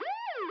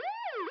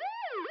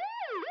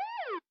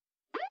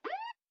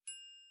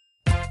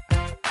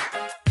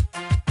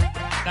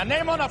The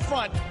name on the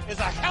front is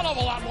a hell of a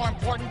lot more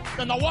important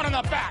than the one on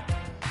the back.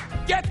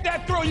 Get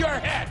that through your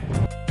head.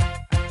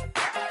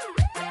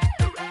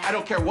 I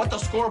don't care what the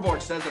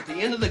scoreboard says at the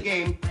end of the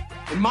game.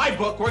 In my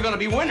book, we're going to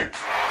be winners.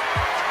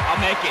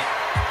 I'll make it.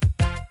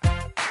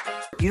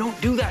 You don't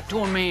do that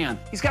to a man.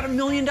 He's got $1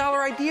 million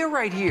idea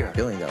right here. $1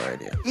 billion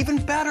idea. Even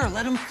better,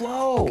 let him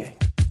flow. Okay.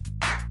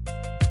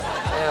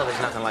 Well,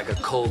 there's nothing like a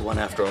cold one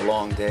after a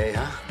long day,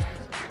 huh?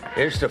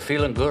 Here's to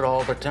feeling good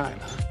all the time.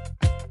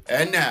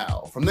 And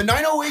now, from the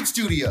 908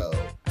 studio,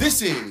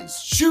 this is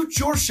Shoot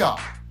Your Shot,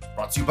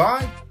 brought to you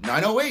by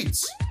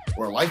 908s,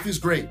 where life is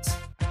great.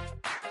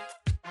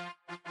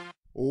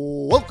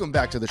 Welcome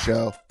back to the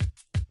show.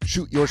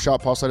 Shoot Your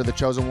Shot, Paul Slater, the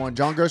chosen one.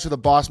 John Grosser, the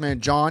boss man.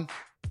 John,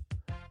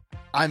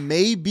 I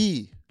may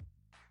be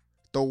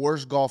the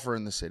worst golfer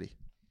in the city.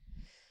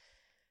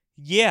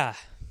 Yeah.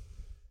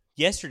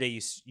 Yesterday,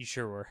 you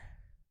sure were.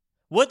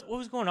 What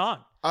was going on?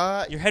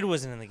 Your head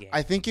wasn't in the game.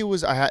 I think it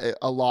was. A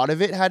lot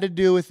of it had to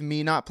do with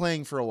me not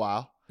playing for a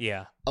while.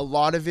 Yeah. A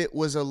lot of it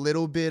was a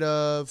little bit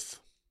of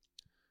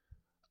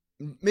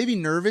maybe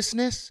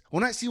nervousness.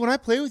 When I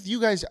play with you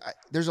guys,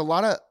 there's a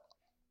lot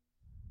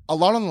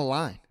on the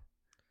line.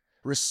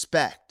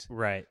 Respect.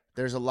 Right.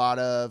 There's a lot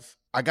of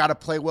I gotta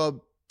play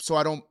well so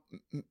I don't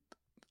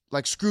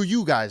screw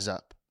you guys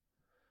up.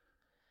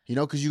 You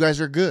know, because you guys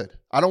are good.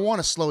 I don't want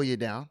to slow you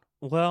down.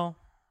 Well,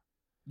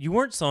 you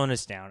weren't slowing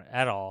us down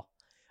at all.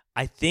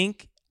 I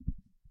think.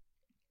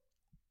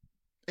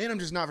 And I'm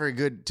just not very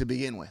good to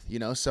begin with, you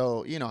know,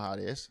 so you know how it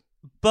is.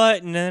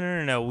 But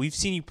no. We've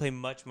seen you play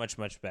much, much,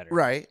 much better.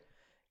 Right.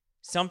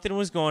 Something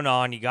was going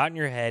on. You got in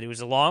your head. It was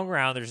a long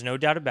round. There's no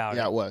doubt about it.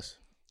 Yeah, it was.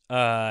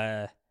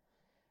 And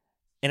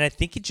I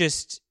think it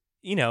just,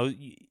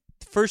 the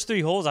first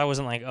 3 holes, I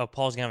wasn't like, oh,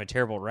 Paul's going to have a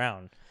terrible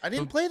round. I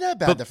didn't play that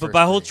bad the first But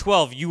by hole 3.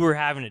 12, you were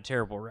having a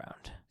terrible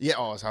round. Yeah,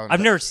 I was having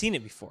I've never seen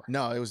it before.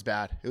 No, it was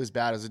bad. It was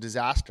bad. It was a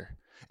disaster.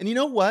 And you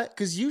know what?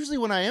 Because usually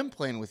when I am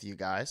playing with you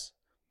guys,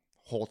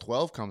 hole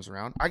 12 comes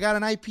around, I got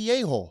an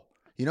IPA hole.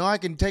 You know, I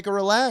can take a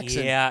relax.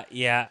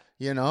 Yeah.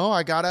 You know,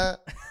 I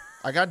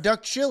got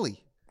duck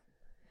chili.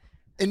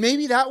 And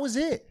maybe that was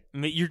it.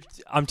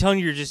 I'm telling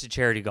you, you're just a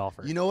charity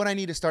golfer. You know what I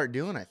need to start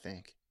doing, I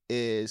think,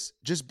 is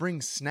just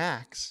bring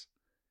snacks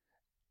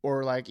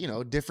or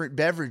different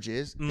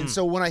beverages. And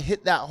so when I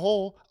hit that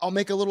hole, I'll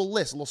make a little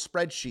list, a little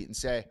spreadsheet and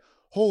say,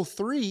 hole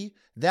 3,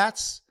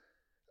 that's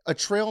a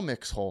trail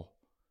mix hole.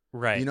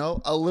 Right. You know,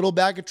 a little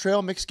bag of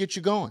trail mix gets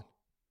you going.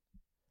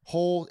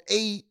 Hole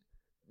 8,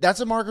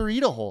 that's a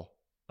margarita hole.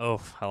 Oh,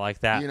 I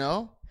like that. You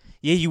know?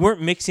 Yeah, you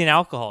weren't mixing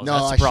alcohol.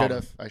 No, that's the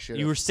problem. I should have.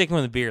 You were sticking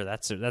with the beer.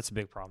 That's a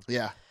big problem.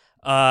 Yeah.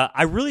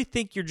 I really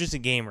think you're just a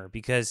gamer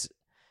because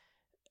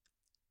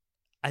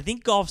I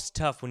think golf's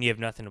tough when you have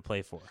nothing to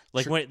play for.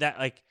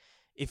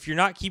 If you're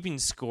not keeping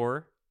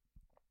score,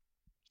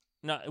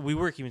 we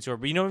were keeping score,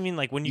 but you know what I mean?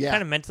 Like when you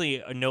kind of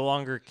mentally no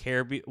longer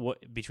care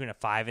between a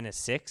 5 and a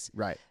 6,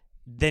 right?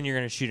 Then you're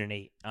going to shoot an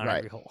 8 on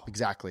every hole.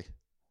 Exactly.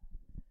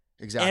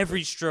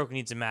 Every stroke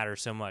needs to matter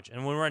so much.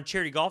 And when we're on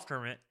charity golf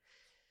tournament,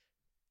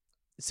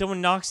 someone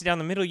knocks it down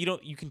the middle,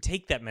 you can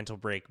take that mental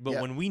break. But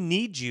when we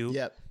need you,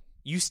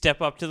 you step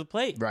up to the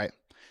plate. Right.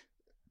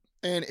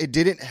 And it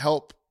didn't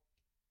help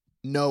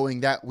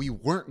knowing that we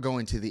weren't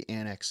going to the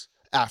annex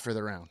after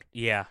the round.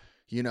 Yeah.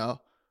 You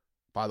know,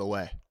 by the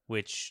way.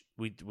 Which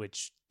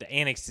the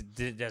annex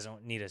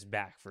doesn't need us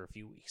back for a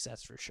few weeks,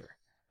 that's for sure.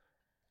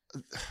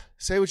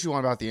 Say what you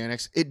want about the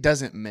annex. It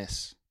doesn't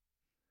miss.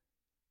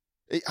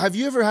 Have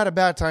you ever had a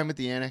bad time at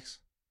the annex?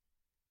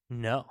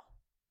 No.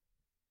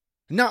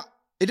 No.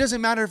 It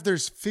doesn't matter if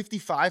there's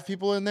 55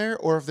 people in there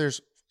or if there's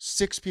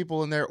 6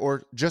 people in there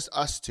or just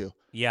us 2.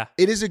 Yeah.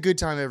 It is a good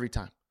time every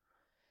time.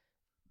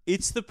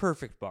 It's the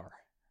perfect bar.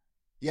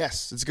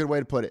 Yes, it's a good way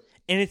to put it.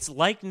 And it's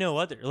like no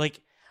other. Like,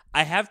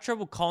 I have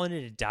trouble calling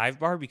it a dive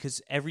bar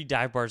because every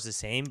dive bar is the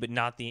same, but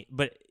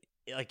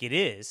it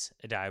is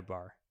a dive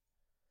bar.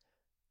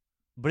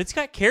 But it's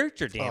got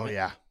character, damn it. Oh,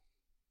 yeah.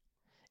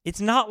 It's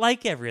not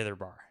like every other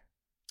bar.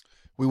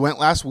 We went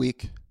last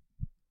week.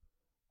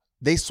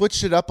 They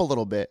switched it up a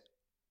little bit.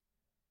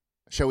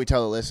 Shall we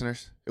tell the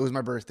listeners? It was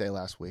my birthday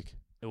last week.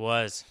 It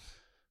was.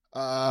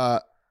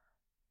 John,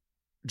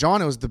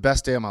 it was the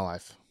best day of my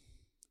life.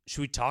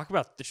 Should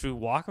we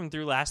walk them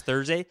through last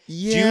Thursday?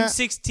 Yeah.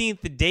 June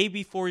 16th, the day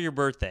before your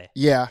birthday.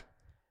 Yeah.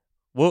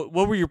 What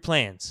were your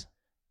plans?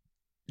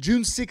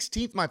 June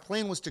 16th, my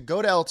plan was to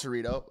go to El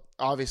Torito.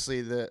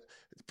 Obviously,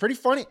 pretty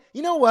funny.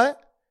 You know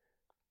what?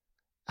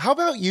 How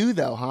about you,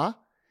 though, huh?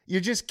 You're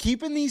just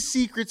keeping these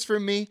secrets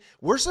from me.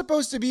 We're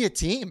supposed to be a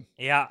team.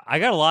 Yeah, I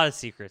got a lot of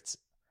secrets.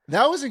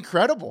 That was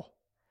incredible.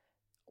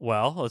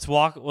 Well, let's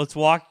walk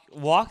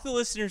the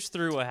listeners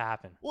through what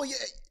happened. Well, yeah,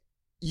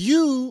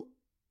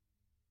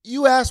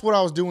 you asked what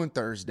I was doing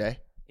Thursday.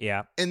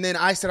 Yeah. And then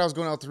I said I was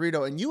going to El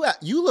Torito, and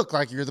you look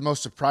like you're the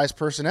most surprised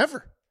person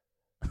ever.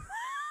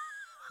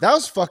 That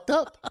was fucked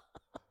up.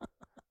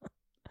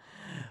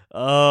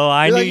 Oh,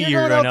 I knew you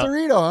were going to El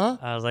Torito, huh?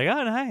 I was like,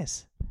 oh,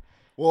 nice.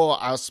 Well,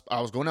 I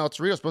was going to El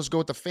Torito. I was supposed to go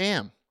with the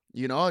fam.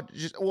 You know,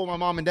 my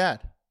mom and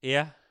dad.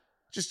 Yeah.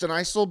 Just a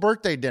nice little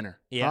birthday dinner.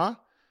 Yeah. Huh?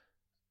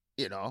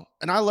 You know,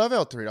 and I love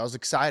El Torito. I was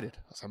excited.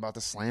 I was about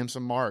to slam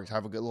some margs,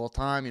 have a good little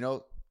time, you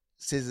know,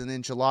 sizzling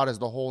enchiladas,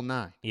 the whole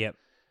 9. Yep.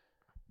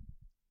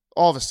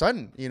 All of a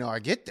sudden, you know, I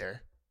get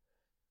there.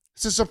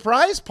 It's a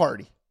surprise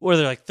party. Were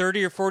there like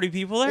 30 or 40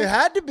 people there? It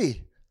had to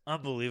be.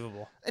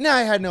 Unbelievable. And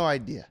I had no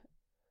idea.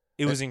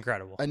 It was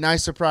incredible. A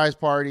nice surprise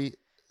party.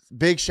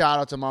 Big shout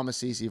out to Mama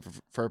Cece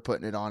for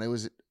putting it on. It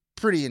was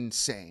pretty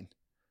insane.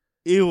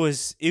 It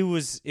was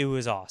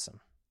awesome.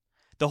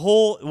 The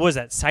whole, what was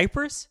that,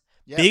 Cypress?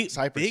 Yeah,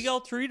 Cypress. Big El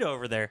Torito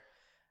over there.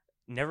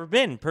 Never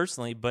been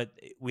personally, but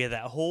we had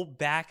that whole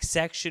back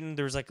section.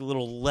 There was like a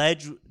little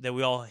ledge that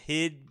we all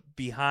hid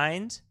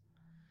behind.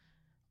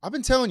 I've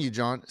been telling you,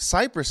 John,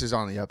 Cypress is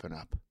on the up and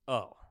up.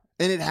 Oh.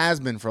 And it has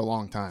been for a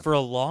long time. For a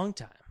long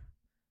time.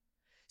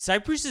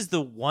 Cypress is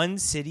the one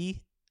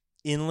city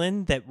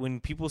inland that when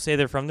people say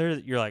they're from there,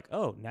 you're like,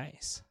 oh,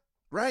 nice.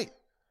 Right.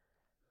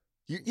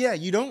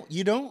 You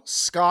don't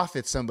scoff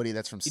at somebody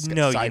that's from Cypress.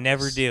 No, you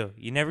never do.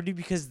 You never do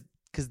because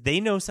they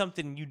know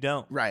something you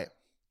don't. Right.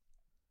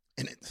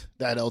 And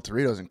that El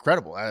Torito is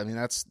incredible. I mean,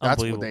 that's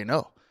what they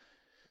know.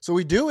 So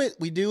we do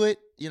it.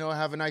 You know,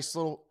 have a nice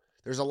little.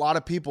 There's a lot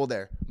of people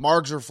there.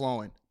 Margs are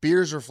flowing.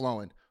 Beers are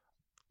flowing.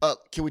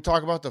 Can we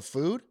talk about the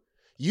food?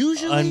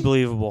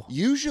 Unbelievable.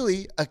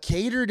 Usually, a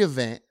catered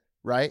event,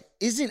 right,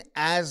 isn't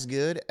as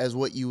good as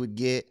what you would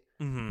get.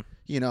 Mm-hmm.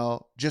 You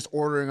know, just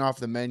ordering off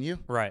the menu.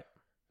 Right.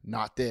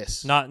 Not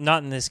this. Not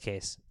in this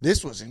case.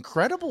 This was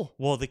incredible.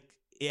 Well,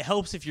 it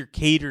helps if you're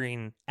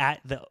catering at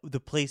the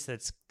place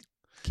that's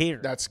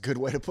catered. That's a good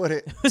way to put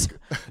it.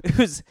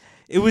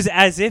 It was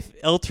as if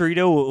El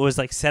Torito was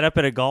like set up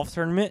at a golf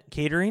tournament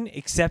catering,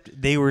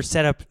 except they were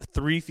set up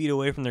 3 feet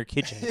away from their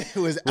kitchen. It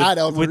was at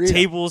El Torito with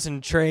tables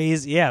and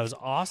trays. Yeah, it was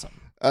awesome.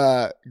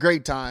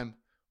 Great time.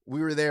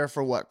 We were there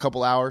for what? A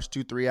couple hours,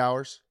 2-3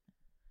 hours.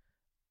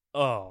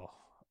 Oh,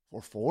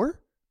 or 4?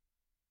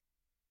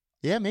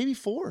 Yeah, maybe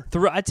 4.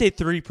 I'd say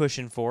 3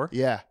 pushing 4.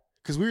 Yeah,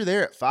 because we were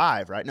there at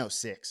 5, right? No,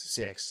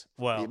 6.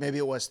 Well, maybe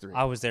it was 3.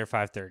 I was there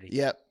 5:30.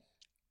 Yep,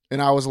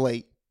 and I was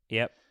late.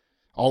 Yep,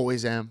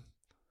 always am.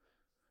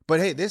 But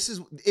hey,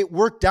 it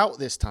worked out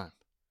this time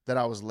that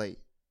I was late.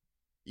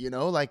 You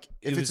know, like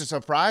if it's a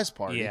surprise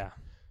party. Yeah.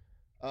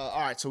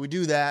 All right, so we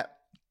do that,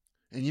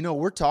 and you know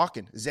we're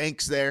talking.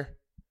 Zank's there.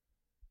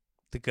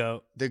 The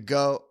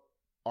goat.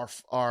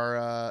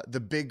 Our the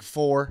big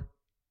 4.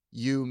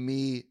 You,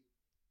 me,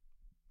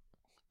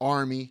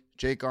 Army,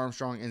 Jake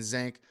Armstrong, and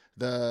Zank.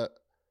 The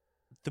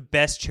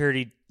best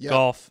charity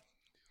golf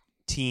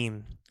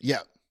team.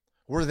 Yeah,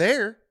 we're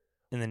there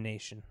in the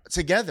nation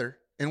together.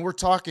 And we're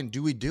talking,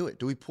 do we do it?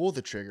 Do we pull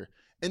the trigger?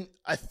 And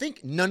I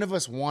think none of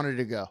us wanted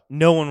to go.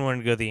 No one wanted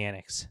to go to the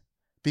Annex.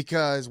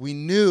 Because we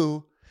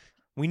knew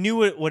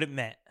what it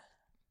meant.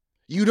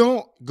 You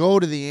don't go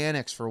to the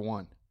Annex for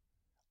one.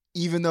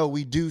 Even though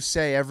we do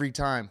say every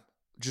time,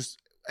 just,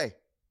 hey.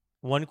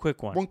 One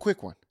quick one. One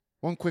quick one.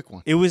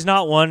 It was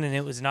not one and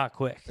it was not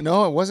quick.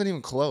 No, it wasn't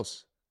even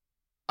close.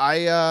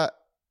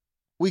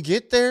 We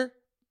get there.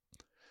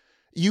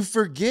 You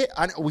forget.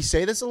 We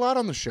say this a lot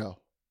on the show.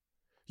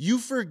 You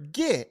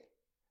forget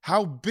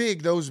how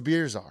big those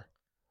beers are.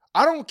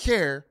 I don't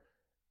care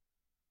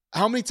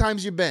how many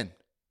times you've been.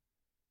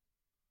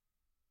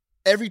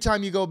 Every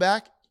time you go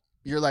back,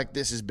 you're like,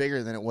 this is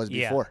bigger than it was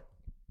before.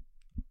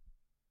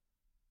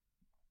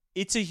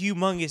 It's a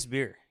humongous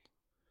beer.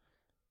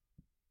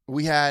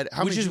 We had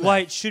which is why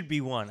it should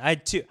be one. I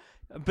had 2.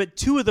 But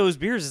 2 of those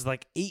beers is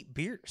like 8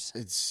 beers.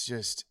 It's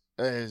just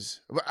it's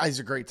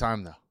a great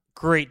time though.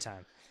 Great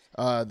time.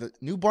 The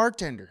new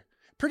bartender.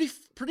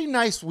 Pretty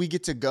nice. We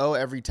get to go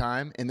every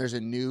time, and there's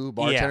a new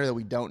bartender that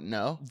we don't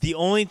know. The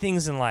only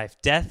things in life: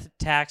 death,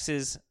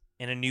 taxes,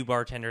 and a new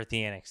bartender at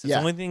the Annex. That's the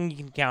only thing you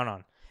can count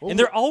on, and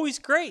they're always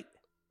great.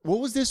 What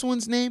was this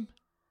one's name?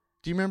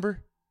 Do you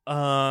remember?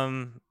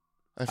 I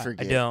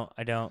forget.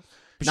 I don't.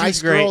 But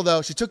nice girl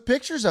though. She took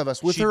pictures of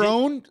us with her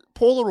own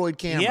Polaroid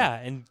camera. Yeah,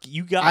 and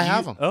you got. I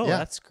have them. Oh, yeah.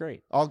 That's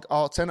great.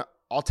 I'll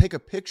take a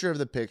picture of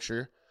the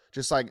picture,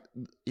 just like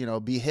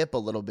be hip a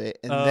little bit,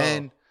 and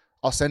then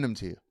I'll send them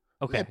to you.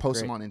 Okay, yeah, post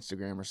them on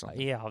Instagram or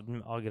something. Yeah,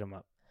 I'll get them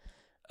up.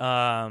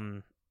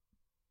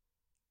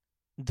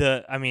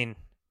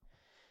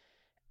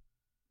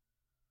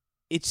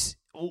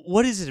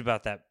 What is it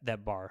about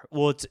that bar?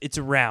 Well, it's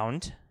a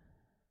round,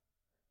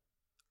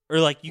 or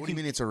like What do you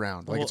mean it's a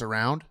round? Like it's a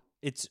round?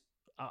 It's.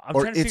 I'm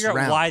trying to figure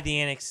out why the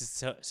Annex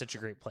is such a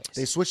great place.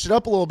 They switched it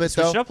up a little bit.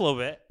 Switched it up a little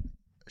bit.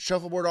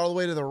 Shuffleboard all the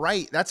way to the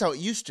right. That's how it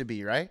used to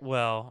be, right?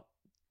 Well.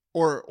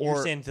 Or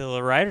you're saying to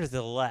the right or to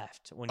the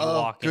left when you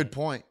walk in? Good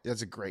point.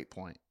 That's a great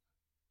point.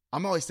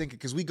 I'm always thinking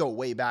because we go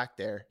way back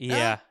there.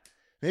 Yeah.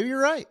 Maybe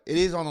you're right. It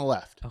is on the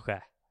left. Okay.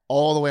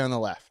 All the way on the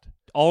left.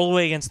 All the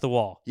way against the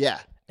wall. Yeah.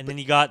 And then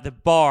you got the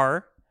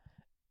bar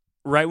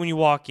right when you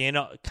walk in,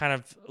 kind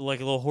of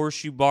like a little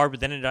horseshoe bar, but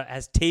then it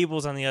has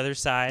tables on the other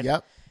side.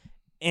 Yep.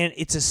 And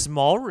it's a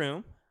small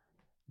room.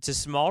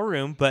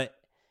 But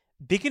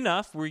big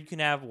enough where you can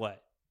have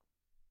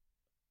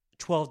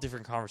 12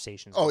 different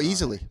conversations. Oh,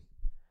 easily.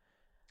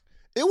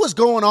 It was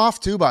going off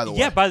too, by the way.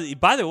 Yeah,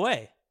 by the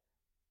way,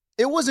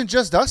 It wasn't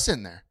just us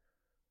in there.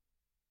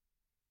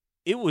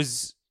 it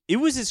was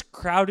as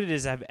crowded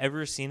as I've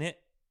ever seen it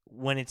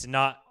when it's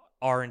not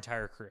our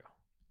entire crew.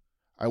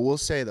 I will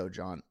say though,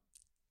 John,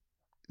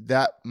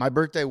 that my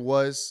birthday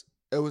was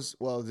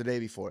the day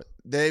before.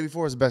 The day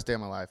before was the best day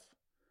of my life.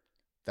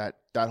 That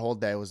whole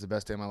day was the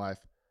best day of my life.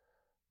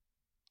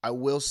 I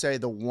will say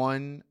the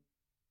one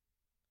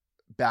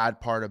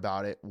bad part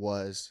about it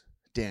was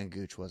Dan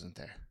Gooch wasn't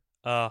there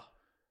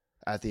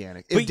at the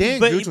Annex. If Dan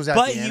Gooch was at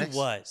the Annex, he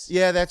was.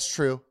 Yeah, that's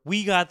true.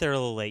 We got there a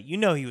little late. You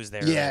know he was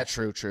there. Yeah,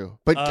 right? true.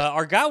 But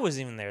our guy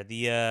wasn't even there.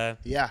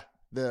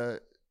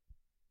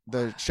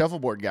 the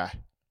shuffleboard guy.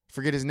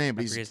 Forget his name,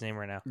 but I forget his name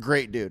right now.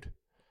 Great dude.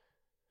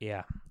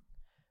 Yeah.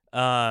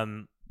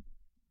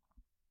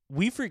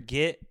 We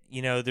forget,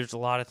 there's a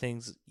lot of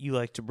things you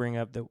like to bring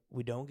up that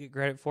we don't get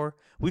credit for.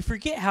 We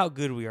forget how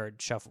good we are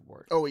at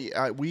shuffleboard. Oh,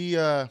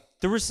 yeah,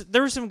 There were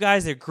some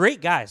guys there,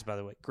 great guys, by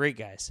the way, great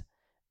guys.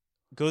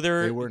 Go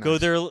there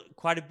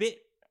quite a bit.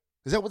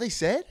 Is that what they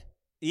said?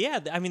 Yeah,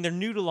 I mean they're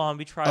new to Long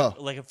Beach,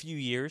 probably like a few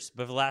years,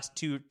 but the last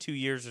two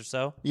years or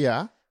so.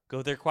 Yeah.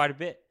 Go there quite a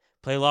bit.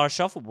 Play a lot of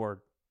shuffleboard.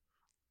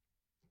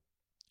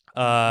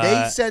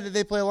 They said that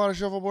they play a lot of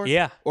shuffleboard?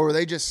 Yeah. Or were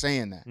they just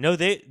saying that? No,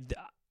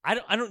 I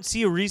don't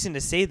see a reason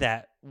to say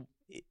that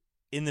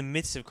in the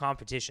midst of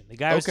competition. The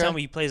guy was telling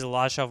me he plays a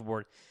lot of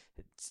shuffleboard,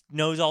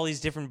 knows all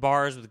these different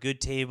bars with good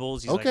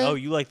tables. He's like, oh,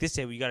 you like this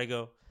table? You got to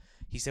go.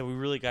 He said we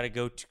really got to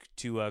go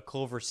to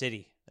Culver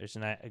City. There's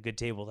a good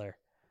table there.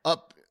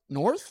 Up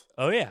north?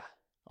 Oh yeah.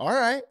 All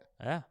right.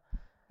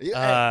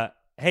 Yeah.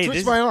 Hey,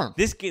 twist my arm.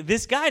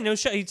 This guy no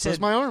shot. He Twist said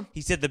my arm.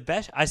 He said the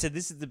best. I said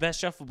this is the best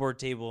shuffleboard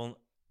table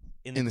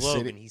in the globe,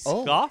 city? and he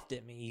scoffed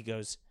at me. He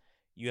goes,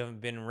 "You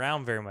haven't been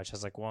around very much." I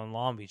was like, "Well, in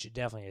Long Beach, it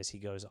definitely is." He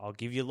goes, "I'll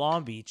give you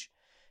Long Beach.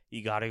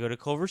 You got to go to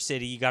Culver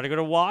City. You got to go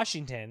to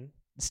Washington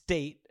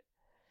State.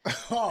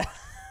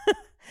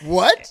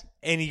 What?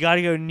 And you got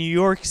to go to New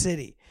York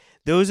City.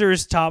 Those are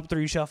his top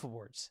 3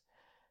 shuffleboards."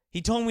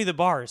 He told me the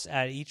bars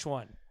at each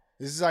one.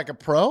 This is like a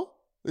pro?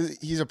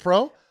 He's a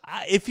pro?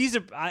 I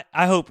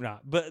hope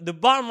not. But the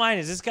bottom line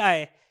is this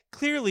guy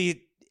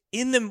clearly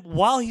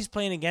while he's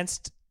playing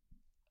against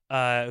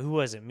who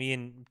was it? Me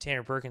and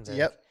Tanner Perkins.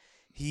 Yep.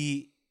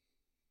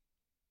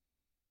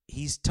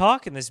 He's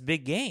talking this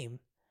big game,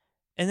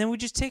 and then we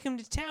just take him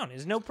to town.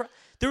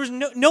 There was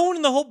no one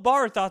in the whole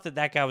bar thought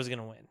that guy was going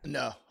to win.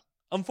 No.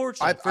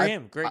 Unfortunately for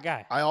him, great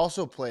guy. I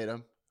also played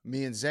him,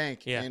 me and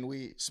Zank, and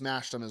we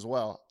smashed him as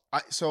well.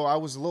 So I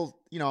was a little,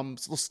 I'm a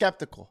little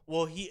skeptical.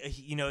 Well, he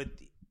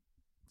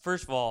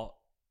first of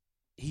all,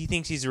 he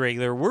thinks he's a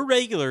regular. We're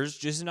regulars,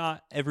 just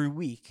not every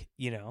week,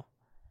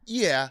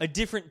 Yeah. A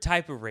different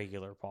type of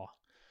regular, Paul.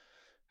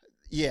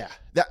 Yeah.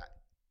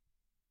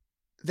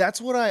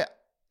 That's what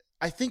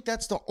I think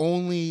that's the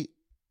only.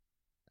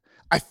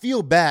 I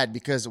feel bad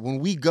because when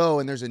we go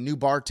and there's a new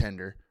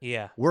bartender,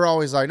 we're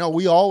always like, no,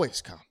 we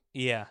always come.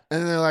 Yeah.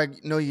 And they're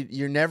like, no,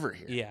 you're never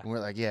here. Yeah. And we're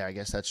like, yeah, I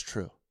guess that's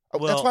true.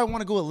 Well, that's why I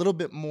want to go a little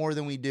bit more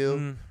than we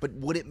do. But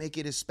would it make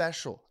it as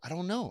special? I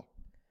don't know.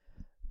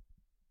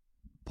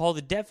 Paul,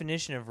 the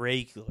definition of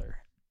regular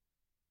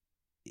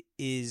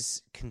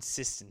is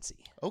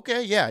consistency.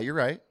 Okay, yeah, you're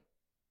right.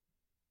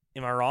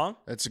 Am I wrong?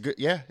 That's a good.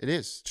 Yeah, it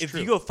is. It's if true.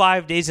 you go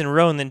 5 days in a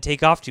row and then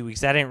take off 2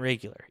 weeks, that ain't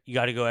regular. You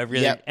got to go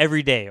every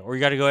day, or you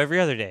got to go every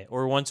other day,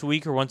 or once a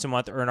week, or once a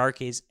month, or in our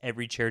case,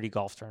 every charity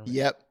golf tournament.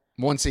 Yep,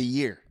 once a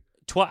year.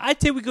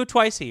 I'd say we go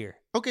twice a year.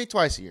 Okay,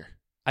 twice a year.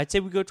 I'd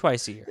say we go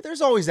twice a year.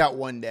 There's always that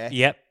one day.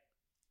 Yep,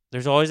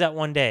 there's always that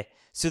one day.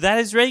 So that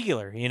is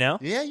regular,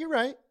 Yeah, you're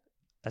right.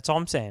 That's all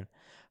I'm saying.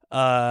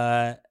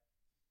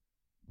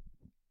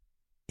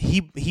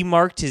 He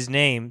marked his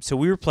name, so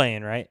we were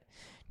playing, right?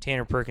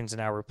 Tanner Perkins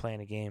and I were playing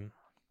a game.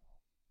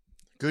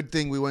 Good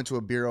thing we went to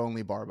a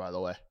beer-only bar, by the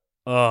way.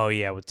 Oh,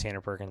 yeah, with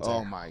Tanner Perkins. Oh,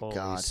 there. my Holy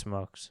God.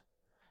 Smokes.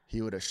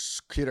 He would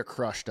have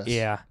crushed us.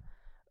 Yeah.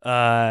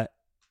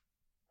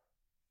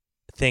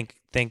 Thank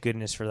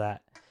goodness for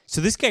that. So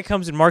this guy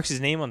comes and marks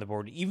his name on the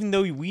board, even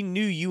though we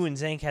knew you and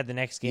Zank had the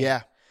next game.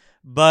 Yeah.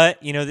 But,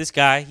 this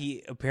guy,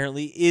 he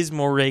apparently is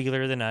more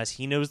regular than us.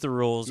 He knows the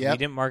rules. Yep. We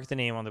didn't mark the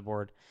name on the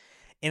board.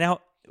 And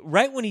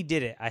right when he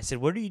did it, I said,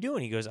 "What are you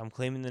doing?" He goes, "I'm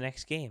claiming the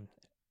next game."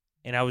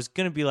 And I was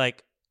going to be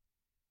like,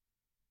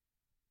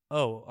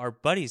 "Oh, our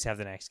buddies have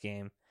the next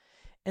game."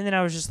 And then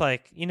I was just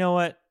like, you know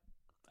what?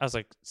 I was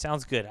like,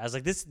 sounds good. I was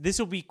like, this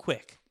will be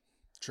quick.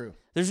 True.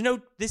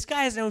 This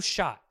guy has no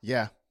shot.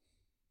 Yeah.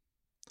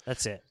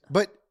 That's it.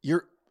 But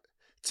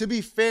to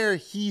be fair,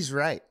 he's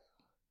right.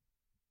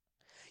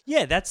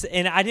 Yeah,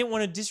 and I didn't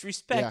want to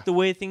disrespect the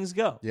way things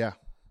go. Yeah.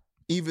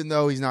 Even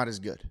though he's not as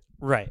good.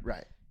 Right.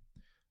 Right.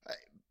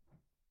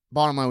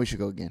 Bottom line, we should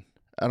go again.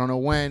 I don't know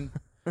when.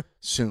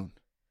 Soon.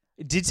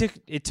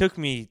 It took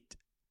me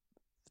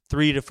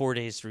 3 to 4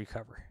 days to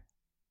recover.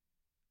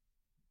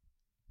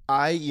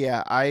 I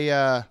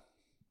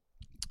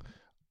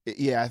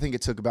think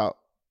it took about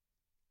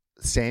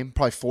the same,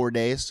 probably 4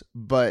 days.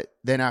 But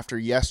then after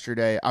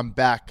yesterday, I'm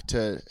back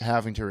to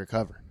having to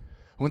recover.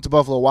 I went to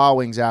Buffalo Wild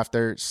Wings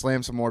after,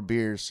 slammed some more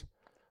beers.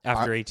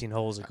 after 18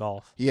 holes of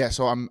golf. Yeah,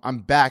 so I'm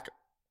back.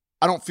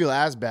 I don't feel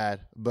as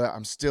bad, but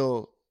I'm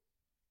still,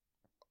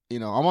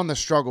 I'm on the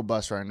struggle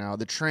bus right now.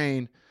 The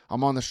train,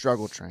 I'm on the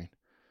struggle train.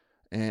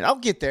 And I'll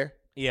get there.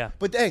 Yeah.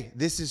 But hey,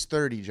 this is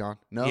 30, John.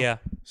 No? Yeah.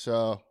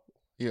 So,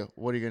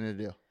 what are you going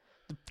to do?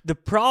 The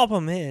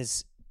problem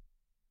is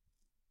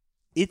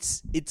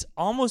it's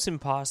almost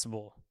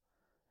impossible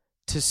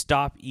to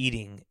stop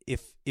eating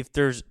if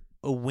there's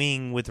a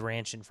wing with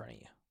ranch in front of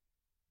you.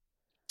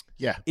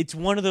 Yeah. It's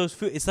one of those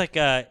food. It's like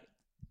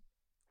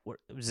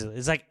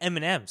it's like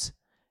M&Ms.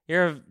 You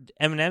have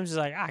M&Ms is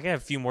like, I got a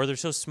few more. They're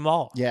so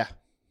small. Yeah.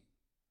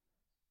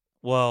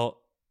 Well,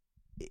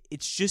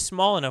 it's just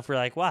small enough. We're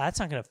like, wow, that's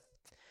not gonna.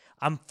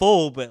 I'm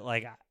full, but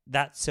like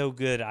that's so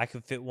good. I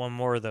could fit one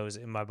more of those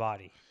in my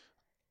body.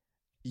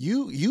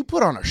 You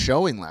put on a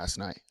showing last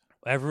night.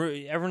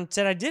 Everyone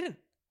said I didn't.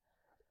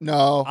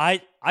 No. I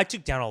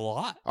took down a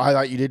lot. I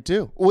thought you did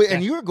too. Well,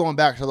 and you were going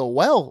back to the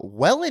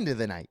well into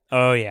the night.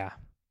 Oh yeah.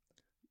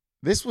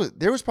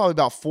 There was probably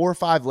about 4 or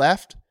 5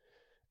 left,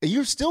 and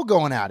you're still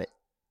going at it.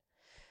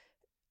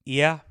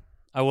 Yeah,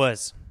 I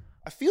was.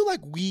 I feel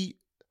like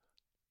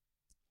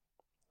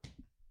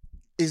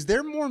is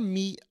there more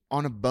meat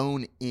on a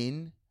bone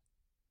in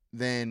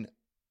than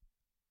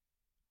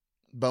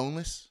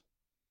boneless?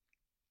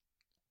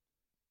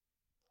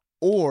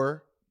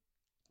 Or,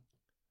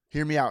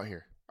 hear me out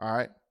here, all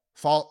right?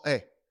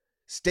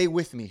 Stay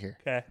with me here.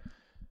 Okay.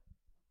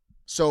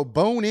 So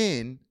bone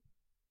in,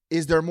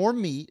 is there more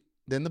meat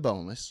than the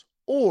boneless?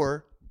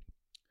 Or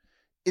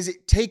is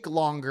it take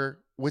longer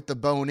with the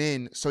bone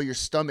in so your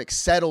stomach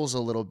settles a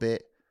little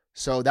bit,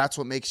 so that's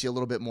what makes you a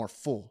little bit more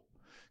full?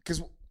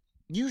 Because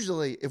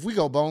usually, if we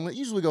go boneless,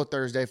 usually go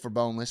Thursday for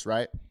boneless,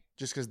 right?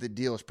 Just because the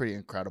deal is pretty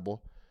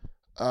incredible.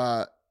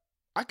 I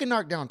can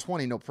knock down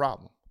 20, no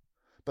problem.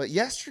 But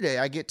yesterday,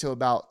 I get to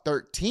about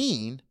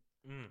 13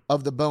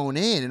 of the bone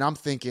in, and I'm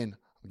thinking,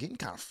 I'm getting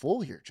kind of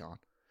full here, John.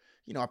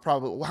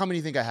 How many do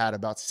you think I had?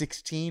 About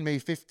 16, maybe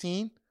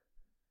 15?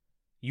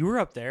 You were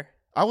up there.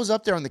 I was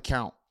up there on the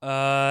count.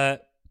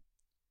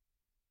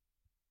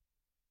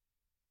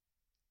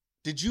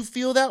 Did you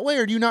feel that way,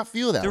 or do you not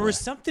feel that way? There was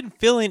something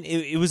filling.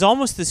 It was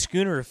almost the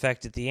Schooner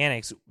effect at the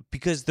Annex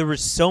because there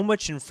was so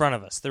much in front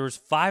of us. There was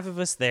 5 of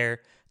us there.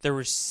 There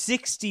were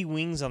 60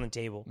 wings on the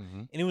table. Mm-hmm.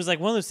 And it was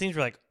like one of those things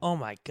where like, oh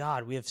my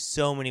God, we have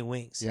so many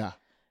wings. Yeah.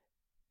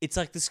 It's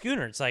like the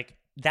Schooner. It's like,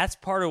 that's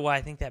part of why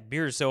I think that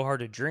beer is so hard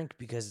to drink,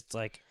 because it's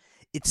like,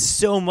 it's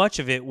so much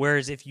of it.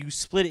 Whereas if you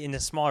split it into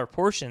smaller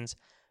portions,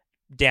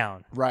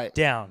 down, right,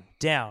 down.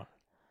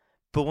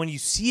 But when you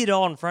see it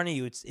all in front of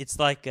you, it's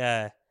like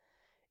that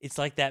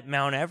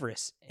Mount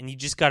Everest, and you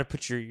just got to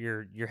put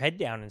your head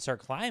down and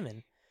start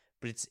climbing.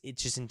 But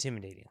it's just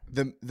intimidating.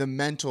 The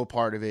mental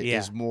part of it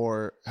has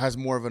more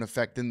of an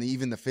effect than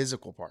even the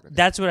physical part of it.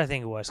 That's what I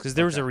think it was, because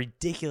there was a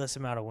ridiculous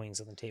amount of wings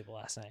on the table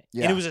last night.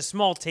 Yeah. And it was a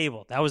small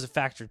table. That was a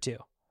factor too.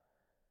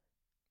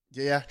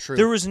 Yeah, true.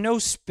 There was no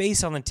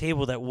space on the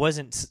table that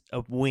wasn't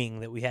a wing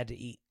that we had to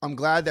eat. I'm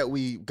glad that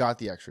we got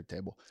the extra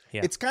table.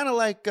 Yeah. It's kind of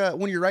like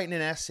when you're writing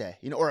an essay,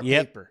 or a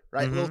paper,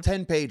 right? Mm-hmm. A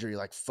little 10-pager. You're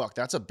like, fuck,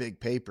 that's a big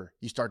paper.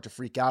 You start to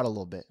freak out a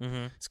little bit.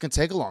 Mm-hmm. It's going to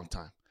take a long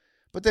time.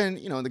 But then,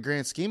 in the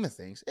grand scheme of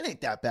things, it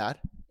ain't that bad.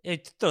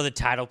 Throw the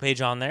title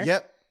page on there.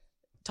 Yep.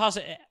 Toss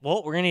it.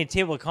 Well, we're going to need a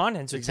table of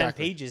contents with 10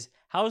 pages.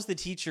 How is the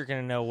teacher going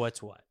to know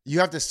what's what?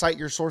 You have to cite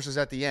your sources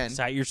at the end.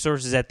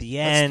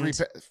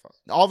 End.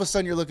 All of a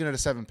sudden, you're looking at a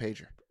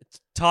 7-pager.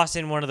 Toss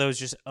in one of those,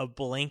 just a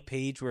blank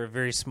page where a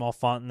very small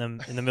font in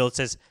the middle, it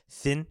says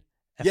thin,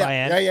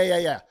 F-I-N.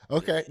 Yeah.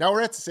 Okay, now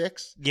we're at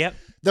 6. Yep.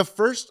 The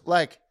first,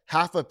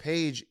 half a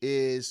page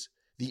is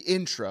the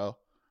intro,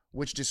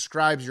 which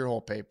describes your whole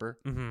paper.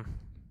 Mm-hmm.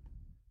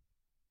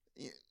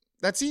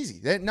 That's easy.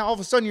 Then now all of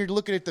a sudden you're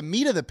looking at the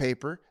meat of the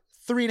paper,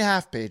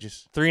 3.5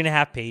 pages.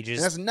 3.5 pages.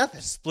 And that's nothing.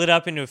 Split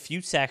up into a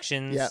few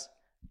sections. Yep.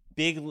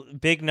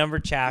 Big number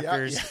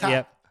chapters.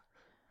 Yep.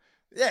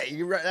 Yeah,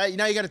 you're right.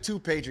 Now you got a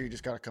 2-pager you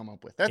just got to come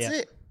up with. That's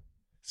it.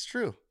 It's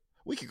true.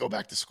 We could go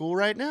back to school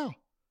right now.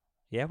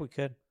 Yeah, we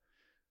could.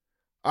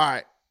 All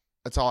right.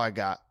 That's all I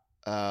got.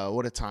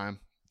 What a time.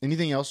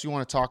 Anything else you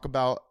want to talk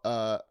about?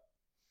 I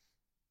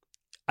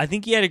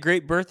think you had a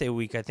great birthday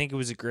week. I think it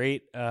was a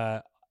great...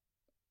 we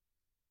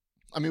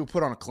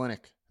put on a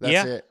clinic.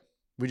 That's it.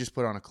 We just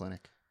put on a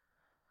clinic.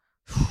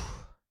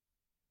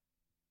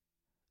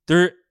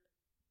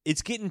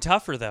 It's getting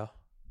tougher, though.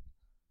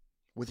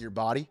 With your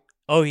body?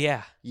 Oh,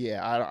 yeah.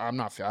 Yeah, I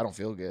don't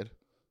feel good.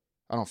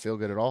 I don't feel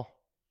good at all.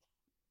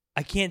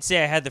 I can't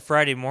say I had the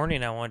Friday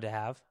morning I wanted to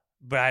have,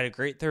 but I had a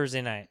great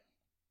Thursday night.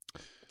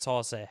 That's all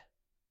I'll say.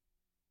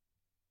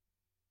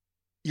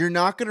 You're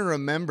not going to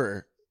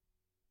remember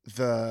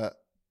the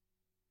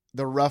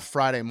rough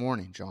Friday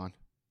morning, John.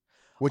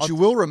 What you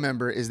will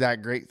remember is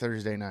that great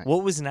Thursday night.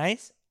 What was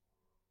nice?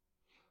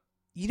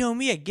 You know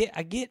me,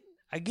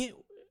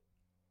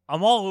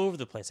 I'm all over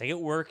the place. I get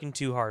working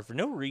too hard for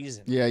no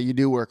reason. Yeah, you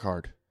do work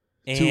hard.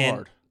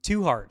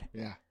 Too hard.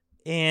 Yeah.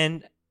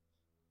 And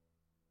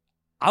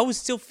I was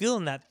still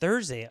feeling that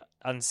Thursday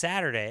on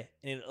Saturday,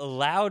 and it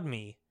allowed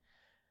me.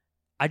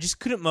 I just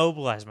couldn't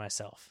mobilize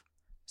myself.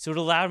 So it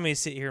allowed me to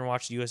sit here and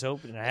watch the U.S.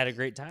 Open, and I had a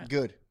great time.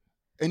 Good.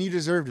 And you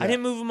deserved it. I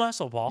didn't move a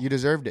muscle, Paul. You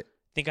deserved it.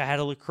 I think I had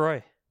a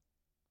LaCroix.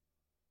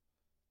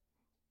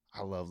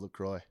 I love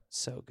LaCroix.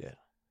 So good.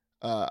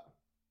 I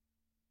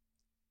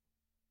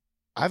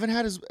haven't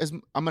had as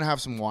I'm going to have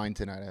some wine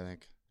tonight, I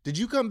think. Did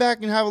you come back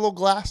and have a little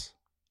glass?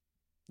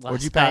 Or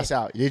did you pass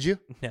out? Did you?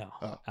 No,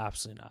 Oh.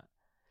 absolutely not.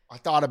 I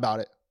thought about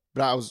it,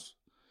 but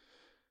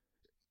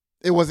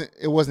it wasn't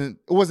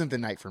the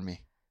night for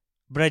me.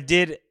 But I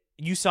did.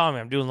 You saw me.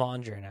 I'm doing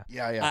laundry right now.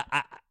 Yeah.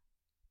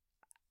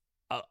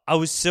 I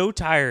was so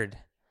tired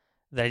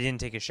that I didn't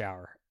take a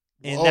shower,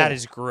 and Whoa, that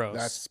is gross.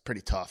 That's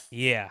pretty tough.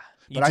 Yeah.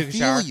 You But I took a feel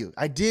shower? you.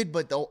 I did,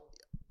 but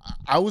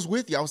I was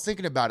with you. I was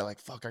thinking about it like,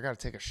 fuck, I got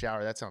to take a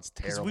shower. That sounds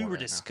Because terrible. we were right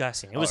now.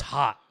 discussing. It was Oh,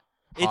 hot.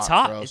 It's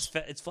hot, hot. gross.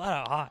 It's flat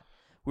out hot.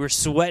 We were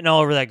sweating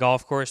all over that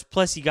golf course.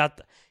 Plus, you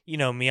got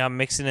me. I'm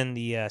mixing in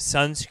the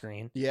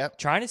sunscreen, Yep.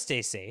 trying to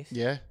stay safe.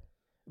 Yeah.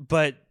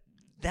 But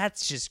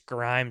that's just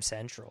grime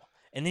central.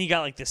 And then you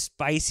got like the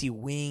spicy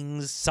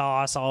wings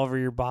sauce all over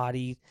your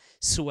body,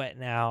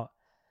 sweating out.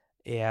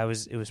 Yeah, it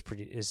was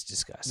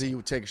disgusting. Did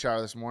you take a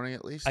shower this morning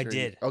at least? I Or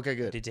did. Okay, I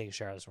good. did take a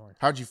shower this morning.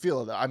 How'd you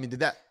feel though? I mean, did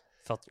that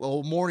Felt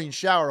little morning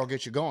shower will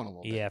get you going a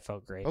little bit? yeah, it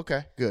felt great.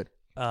 Okay, good.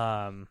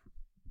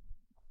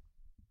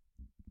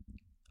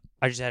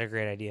 I just had a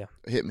great idea.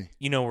 Hit me.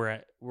 You know,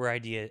 we're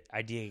idea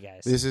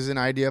guys. This is an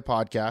idea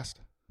podcast.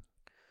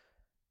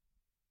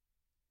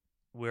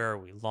 Where are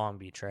we? Long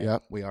Beach, right?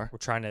 Yep, we are. We're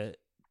trying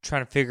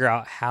to figure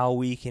out how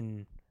we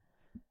can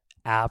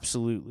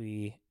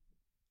absolutely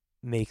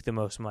make the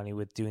most money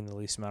with doing the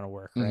least amount of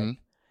work, right?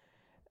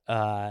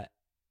 Mhm.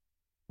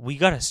 We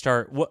got to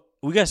start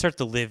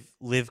the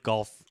live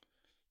golf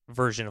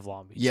version of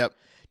Long Beach. Yep.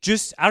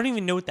 Just I don't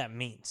even know what that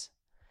means.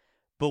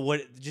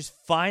 But just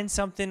find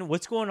something.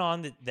 What's going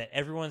on that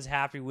everyone's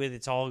happy with?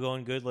 It's all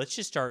going good. Let's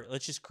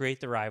just create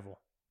the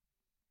rival.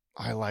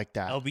 I like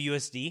that.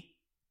 LBUSD.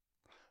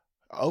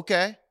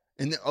 Okay.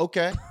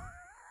 Okay.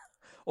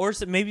 Or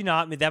maybe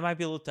not. I mean, that might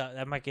be a little tough.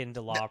 That might get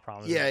into law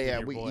problems. with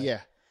your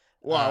boy.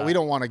 Well, we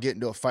don't want to get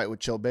into a fight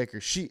with Chill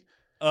Baker.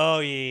 Oh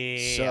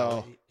yeah.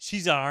 So-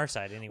 she's on our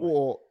side anyway.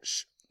 Well,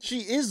 she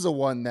is the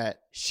one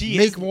that She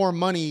make is- more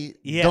money,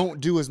 Yeah.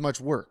 don't do as much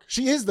work.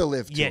 She is the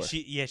live tour.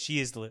 She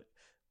is the.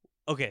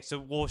 Okay,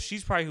 so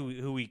she's probably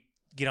who we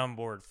get on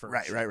board first.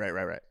 Right.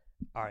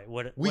 All right,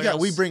 what We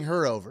else? bring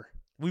her over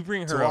we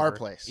bring her to our over.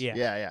 place. Yeah,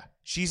 Yeah.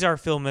 She's our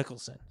Phil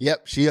Mickelson.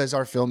 Yep, she is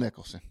our Phil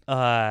Mickelson.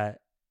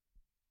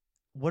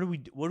 What do we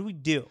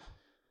do?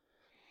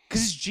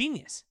 Because it's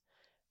genius.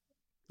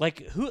 Like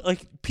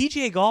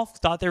PGA Golf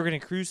thought they were going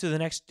to cruise to the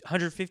next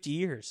 150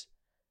 years.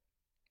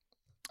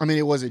 I mean,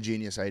 it was a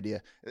genius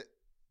idea.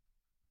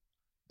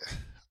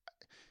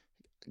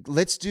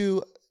 Let's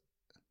do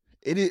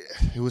it.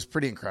 It was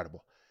pretty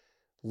incredible.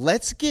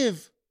 Let's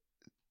give.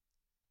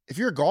 If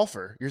you're a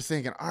golfer, you're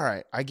thinking, all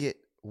right, I get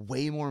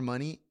way more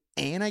money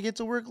and I get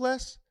to work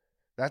less.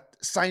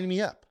 Sign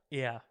me up.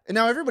 Yeah. And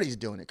now everybody's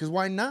doing it because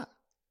why not?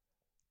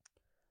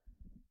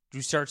 Do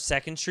we start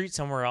 2nd Street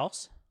somewhere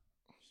else?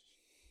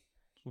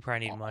 We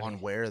probably need money. On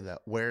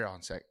where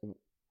on sec?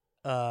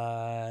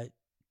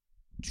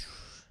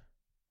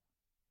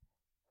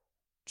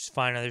 Just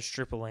find another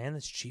strip of land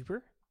that's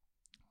cheaper.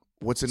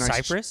 What's a nice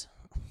Cypress?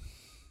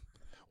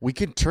 We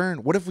could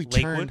turn. What if we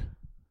Lakewood? turned?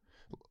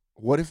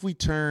 What if we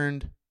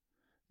turned?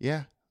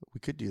 Yeah, we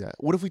could do that.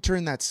 What if we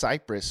turned that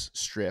Cypress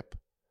strip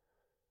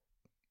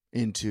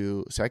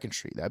into 2nd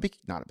Street? That'd be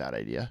not a bad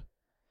idea.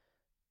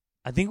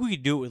 I think we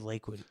could do it with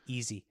Lakewood.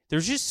 Easy.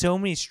 There's just so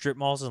many strip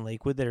malls in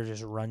Lakewood that are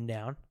just run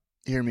down.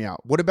 Hear me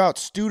out. What about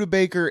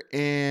Studebaker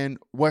and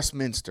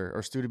Westminster,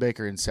 or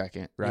Studebaker in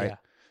 2nd? Right. Yeah.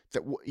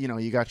 That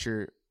you got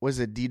your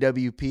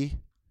DWP?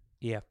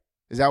 Yeah.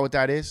 Is that what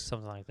that is?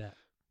 Something like that.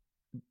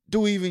 Do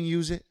we even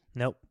use it?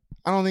 Nope.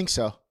 I don't think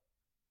so.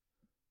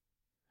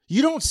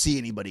 You don't see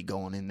anybody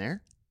going in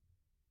there.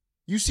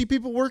 You see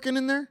people working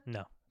in there?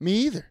 No. Me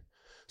either.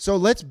 So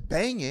let's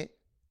bang it,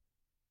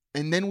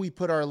 and then we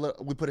put a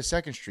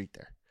 2nd Street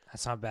there.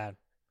 That's not bad.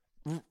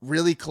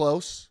 Really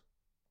close.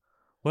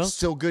 Well,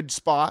 Still good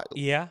spot.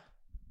 yeah.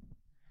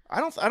 I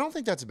don't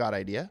think that's a bad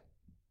idea.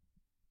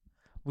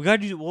 We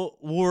got to do we'll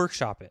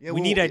workshop it. Yeah, we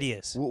need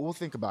ideas. We'll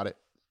think about it.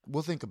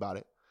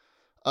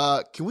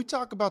 Can we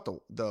talk about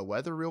the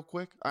weather real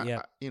quick?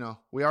 Yeah.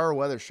 We are a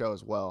weather show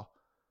as well.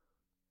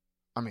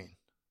 I mean,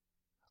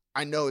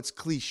 I know it's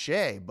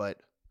cliche, but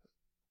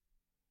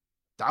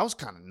that was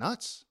kind of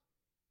nuts.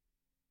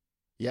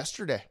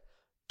 Yesterday.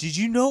 Did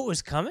you know it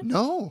was coming?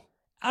 No.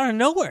 Out of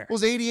nowhere. It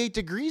was 88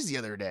 degrees the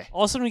other day.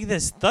 All of a sudden we get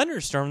this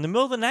thunderstorm in the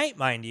middle of the night,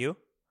 mind you.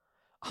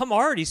 I'm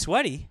already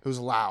sweaty. It was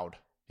loud.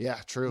 Yeah,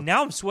 true.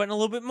 Now I'm sweating a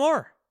little bit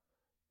more.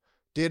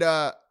 Did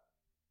I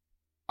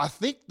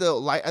think there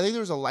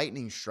was a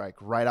lightning strike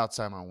right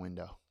outside my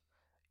window.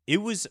 It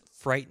was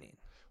frightening.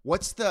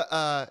 What's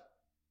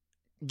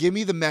give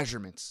me the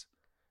measurements.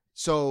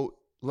 So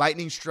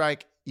lightning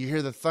strike, you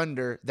hear the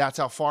thunder, that's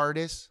how far it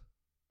is?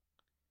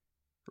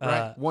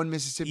 Right? One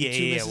Mississippi,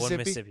 two Mississippi. One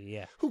Mississippi,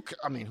 yeah.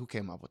 Who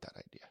came up with that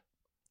idea?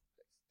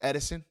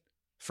 Edison?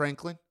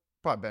 Franklin?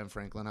 Probably Ben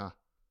Franklin, huh?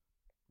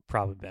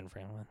 Probably Ben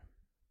Franklin.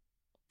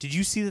 Did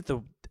you see that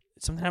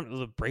something happened to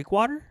the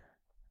breakwater?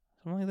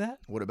 Something like that?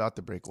 What about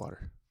the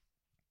breakwater?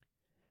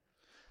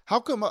 How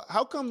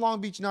come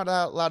Long Beach not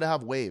allowed to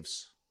have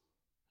waves?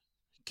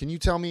 Can you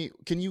tell me,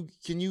 can you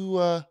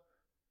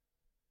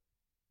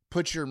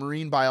put your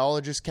marine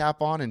biologist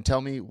cap on and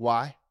tell me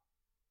why?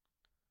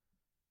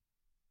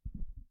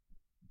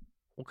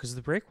 Well, because of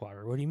the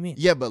breakwater. What do you mean?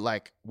 Yeah, but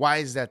like, why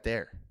is that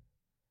there?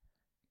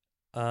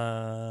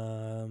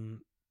 I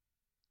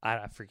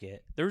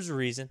forget. There was a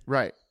reason.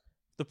 Right.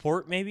 The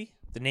port, maybe?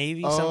 The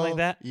Navy, something like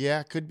that?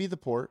 Yeah, could be the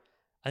port.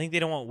 I think they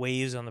don't want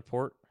waves on the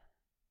port.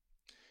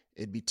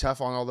 It'd be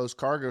tough on all those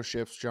cargo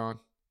ships, John.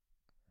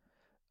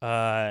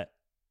 I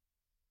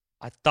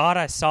thought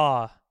I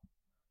saw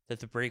that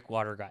the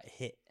breakwater got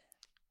hit.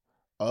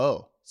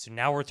 Oh. So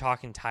now we're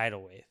talking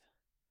tidal wave.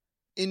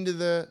 Into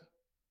the...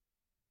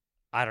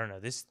 I don't know.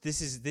 This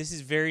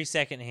is very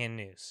secondhand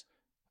news.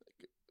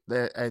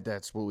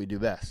 That's what we do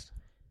best.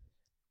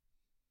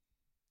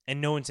 And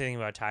no one's saying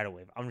about tidal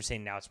wave. I'm just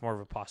saying now it's more of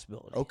a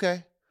possibility.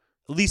 Okay.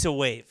 At least a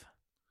wave.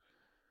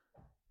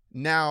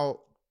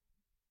 Now,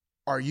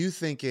 are you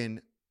kind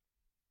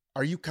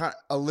of,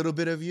 a little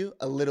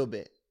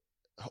bit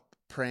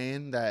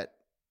praying that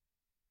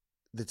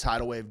the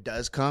tidal wave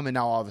does come and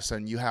now all of a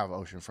sudden you have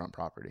oceanfront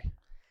property?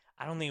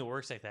 I don't think it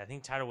works like that. I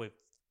think tidal wave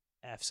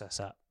F's us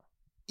up.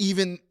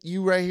 Even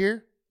you right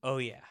here? Oh,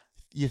 yeah.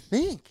 You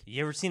think?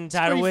 You ever seen a It's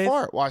tidal pretty wave?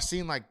 far. Well, I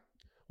seen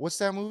what's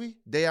that movie?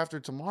 Day After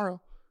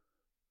Tomorrow.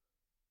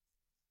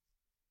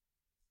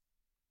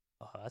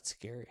 Oh, that's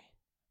scary.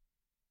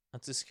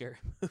 That's a scary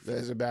movie. That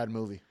is a bad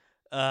movie.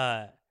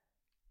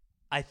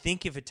 I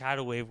think if a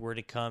tidal wave were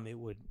to come, it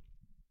would.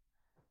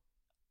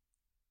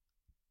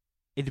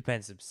 It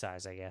depends on the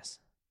size, I guess.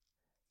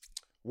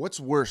 What's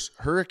worse,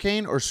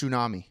 hurricane or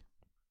tsunami?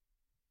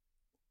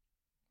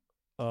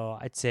 Oh,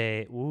 I'd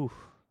say, ooh.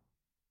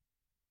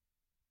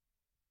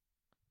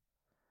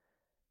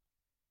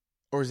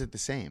 Or is it the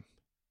same?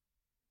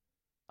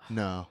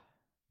 No.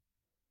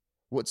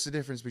 What's the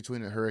difference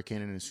between a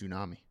hurricane and a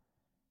tsunami?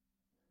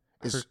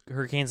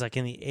 Hurricanes like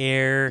in the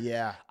air.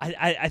 Yeah.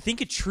 I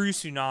think a true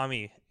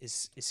tsunami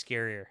is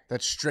scarier.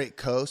 That's straight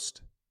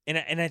coast.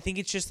 And I think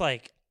it's just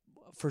like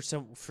for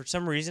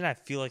some reason I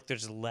feel like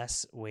there's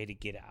less way to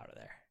get out of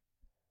there.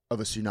 Of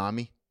a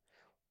tsunami?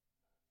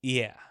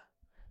 Yeah.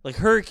 Like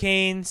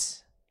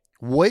hurricanes.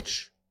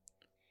 Which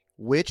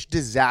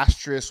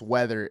disastrous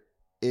weather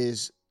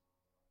is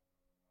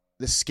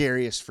the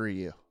scariest for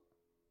you?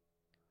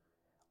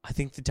 I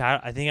think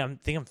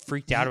I'm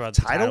freaked out about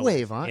the tidal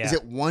wave, huh? Yeah. Is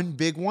it one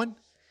big one?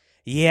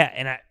 Yeah,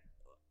 and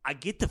I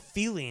get the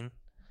feeling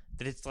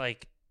that it's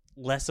like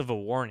less of a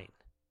warning.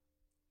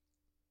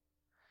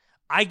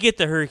 I get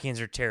the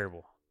hurricanes are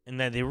terrible and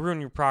that they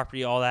ruin your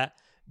property, all that,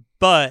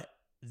 but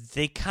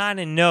they kind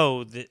of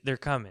know that they're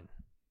coming.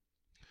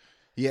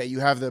 Yeah, you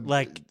have the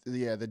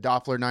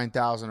Doppler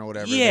 9000 or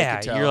whatever.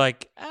 Yeah, you're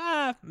like,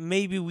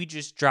 maybe we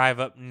just drive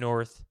up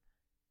north.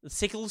 Let's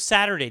take a little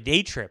Saturday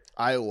day trip.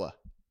 Iowa.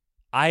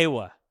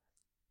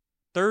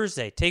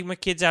 Thursday, take my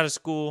kids out of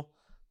school,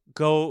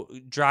 go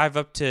drive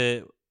up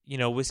to,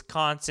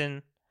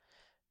 Wisconsin,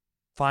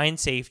 find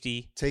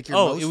safety. Take your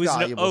most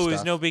valuable stuff. It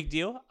was no big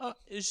deal.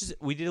 It's just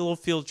we did a little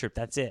field trip.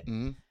 That's it.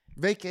 Mm-hmm.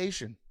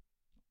 Vacation.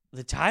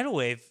 The tidal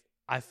wave,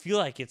 I feel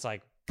like it's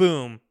like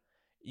boom,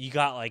 you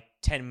got like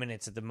 10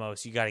 minutes at the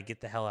most. You got to get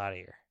the hell out of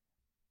here.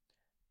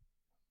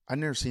 I've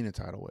never seen a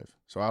tidal wave,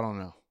 so I don't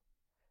know.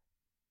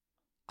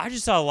 I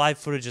just saw live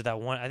footage of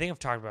that one. I think I've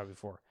talked about it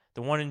before.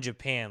 The one in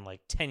Japan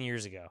like 10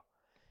 years ago.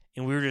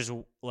 And we were just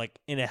like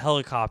in a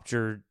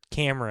helicopter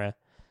camera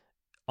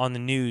on the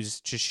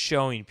news just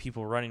showing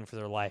people running for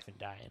their life and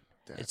dying.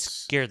 It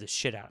scared the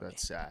shit out of me.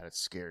 That's sad. It's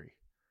scary.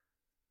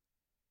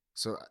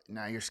 So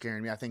now you're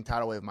scaring me. I think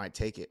tidal wave might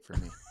take it for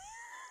me.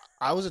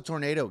 I was a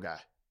tornado guy.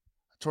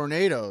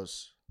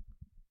 Tornadoes,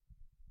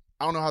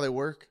 I don't know how they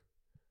work,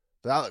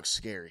 but that looks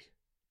scary.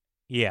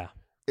 Yeah.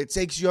 It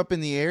takes you up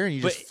in the air and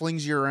you just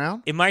flings you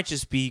around? It might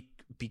just be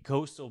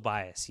coastal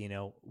bias,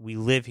 We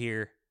live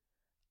here.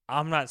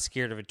 I'm not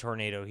scared of a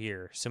tornado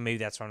here, so maybe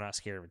that's why I'm not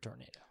scared of a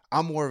tornado.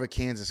 I'm more of a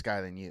Kansas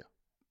guy than you.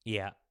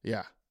 Yeah.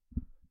 Yeah.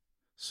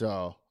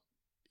 So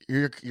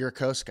you're a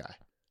coast guy.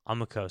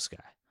 I'm a coast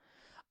guy.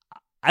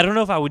 I don't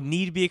know if I would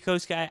need to be a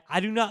coast guy. I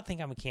do not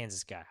think I'm a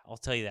Kansas guy. I'll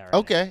tell you that right now.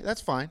 Okay,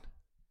 that's fine.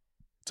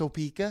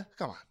 Topeka?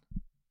 Come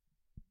on.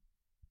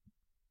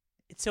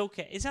 It's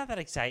okay. It's not that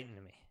exciting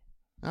to me.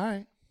 All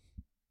right.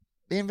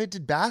 They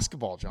invented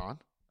basketball, John.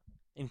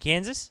 In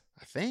Kansas?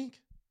 I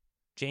think.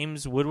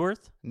 James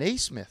Woodworth?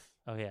 Naismith.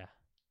 Oh, yeah.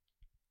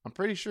 I'm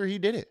pretty sure he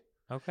did it.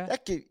 Okay.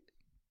 That kid,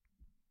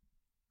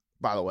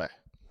 by the way,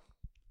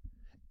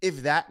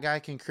 if that guy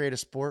can create a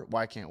sport,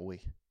 why can't we?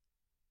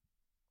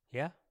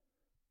 Yeah.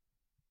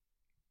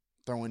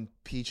 Throwing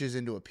peaches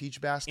into a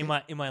peach basket?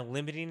 Am I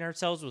limiting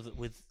ourselves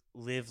with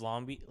Live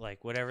Long Beach,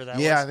 like whatever that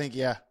was? I think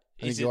you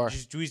are.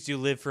 Do we do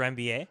Live for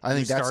NBA? I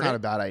think that's not a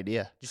bad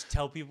idea. Just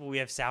tell people we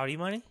have Saudi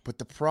money? But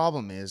the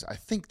problem is, I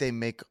think they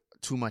make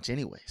too much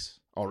anyways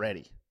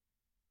already.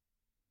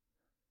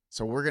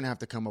 So we're going to have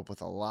to come up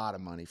with a lot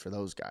of money for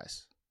those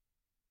guys.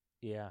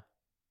 Yeah.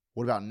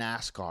 What about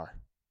NASCAR?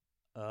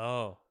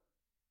 Oh.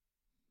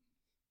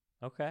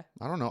 Okay.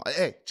 I don't know.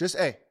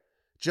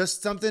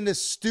 Just something to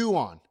stew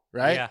on,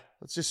 right? Yeah.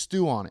 Let's just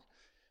stew on it.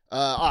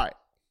 All right.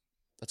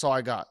 That's all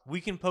I got.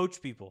 We can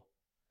poach people.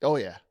 Oh,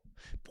 yeah.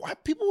 Boy,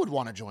 people would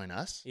want to join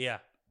us. Yeah.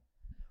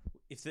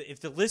 If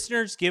the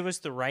listeners give us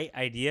the right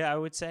idea, I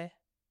would say.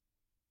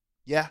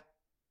 Yeah.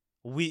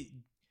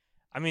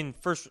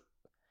 First,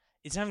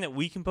 it's not even that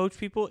we can poach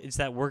people, it's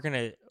that we're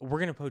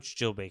gonna poach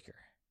Jill Baker.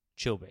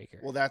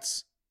 Well,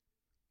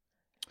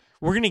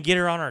 We're gonna get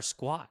her on our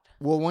squad.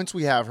 well, once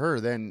we have her,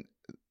 then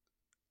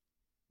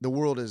the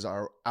world is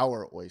our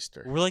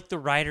oyster. We're like the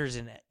writers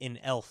in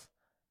Elf,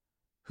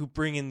 who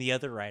bring in the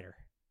other writer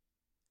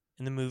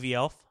in the movie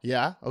Elf.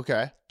 Yeah.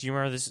 Okay. Do you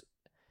remember this?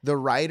 The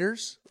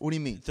writers? What do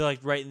you mean? They're like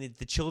writing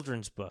the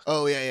children's book.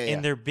 Oh, yeah.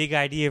 And their big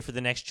idea for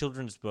the next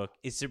children's book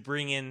is to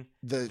bring in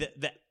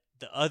The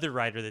other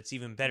writer that's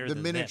even better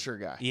than miniature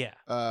them. guy.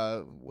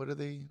 Yeah. What are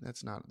they?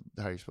 That's not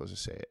how you're supposed to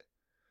say it.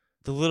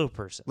 The little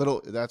person.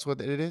 That's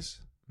what it is?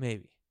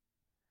 Maybe.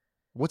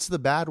 What's the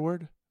bad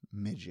word?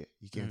 Midget.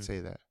 You can't say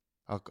that.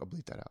 I'll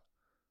bleep that out.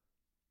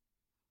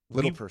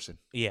 Little person.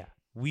 Yeah.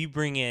 We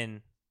bring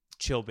in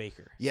Jill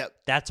Baker. Yep.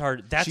 That's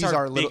our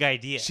big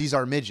idea. She's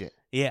our midget.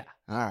 Yeah.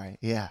 All right.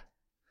 Yeah.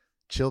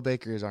 Jill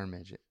Baker is our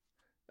midget.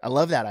 I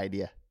love that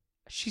idea.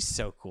 She's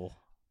so cool.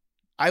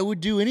 I would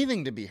do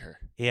anything to be her.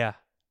 Yeah.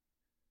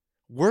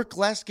 Work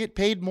less, get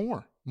paid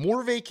more.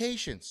 More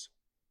vacations.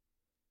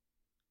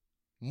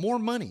 More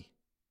money.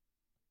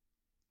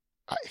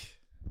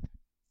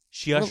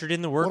 She ushered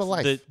in the work, what a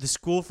life. the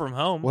school from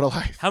home. What a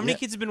life. How many Yeah.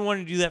 kids have been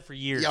wanting to do that for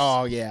years?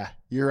 Oh, yeah.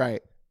 You're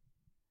right.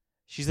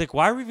 She's like,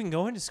 why are we even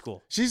going to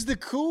school? She's the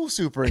cool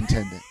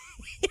superintendent.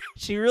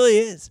 She really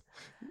is.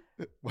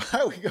 Why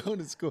are we going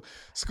to school?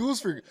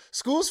 Schools for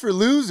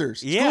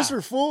losers. Yeah. Schools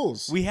for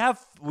fools.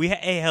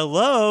 Hey,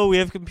 hello, we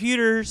have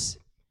computers.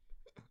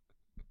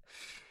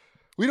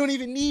 We don't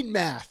even need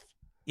math.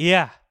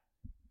 Yeah.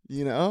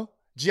 You know?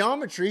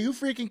 Geometry, who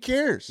freaking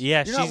cares?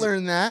 Yeah, You're not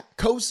learning that.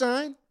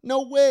 Cosine?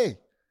 No way.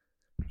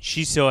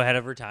 She's so ahead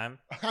of her time.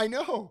 I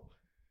know.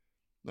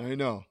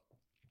 All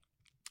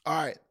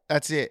right,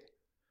 that's it.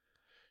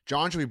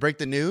 John, should we break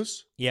the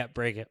news? Yeah,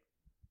 break it.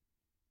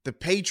 The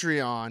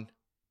Patreon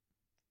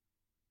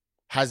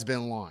has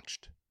been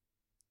launched.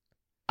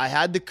 I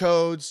had the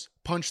codes,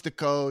 punched the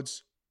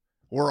codes.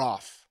 We're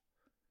off.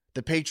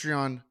 The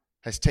Patreon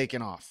has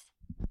taken off.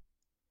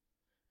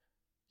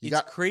 It's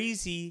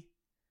crazy.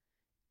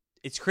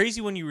 It's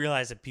crazy when you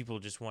realize that people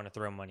just want to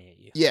throw money at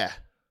you. Yeah.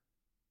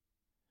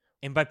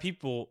 And by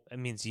people, it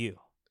means you.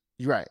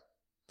 You're right.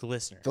 The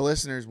listener. The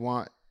listeners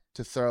want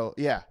to throw,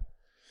 yeah.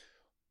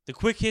 The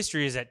quick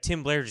history is that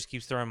Tim Blair just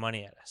keeps throwing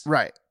money at us.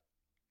 Right.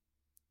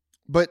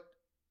 But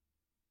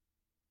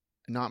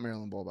not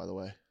Marilyn Bull, by the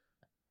way.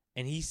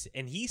 And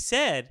he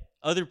said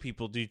other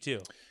people do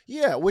too.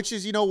 Yeah, which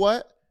is, you know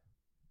what?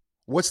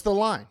 What's the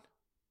line?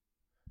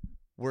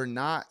 We're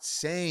not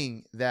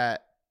saying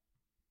that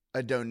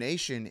a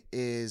donation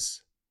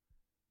is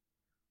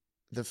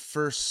the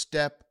first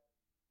step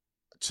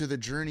to the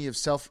journey of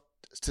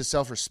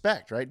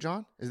self-respect, right,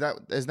 John?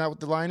 Isn't that what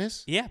the line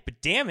is? Yeah,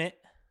 but damn it.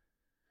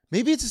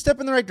 Maybe it's a step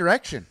in the right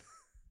direction.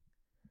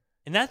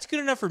 And that's good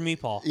enough for me,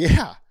 Paul.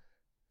 Yeah.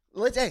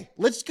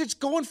 Let's get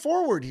going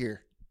forward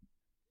here.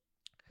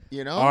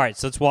 You know? All right,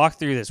 so let's walk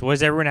through this. What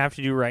does everyone have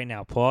to do right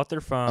now? Pull out their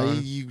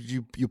phone.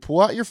 You pull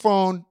out your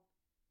phone.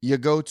 You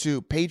go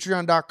to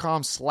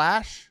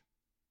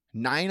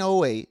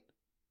patreon.com/908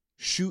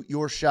 shoot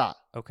your shot.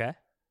 Okay.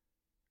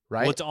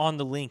 Right? Well, it's on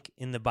the link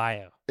in the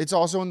bio It's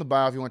also in the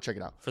bio if you want to check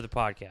it out. for the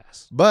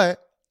podcast.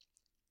 But,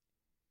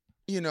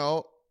 you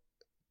know,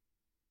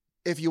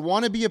 if you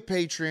want to be a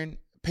patron,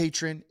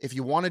 if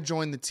you want to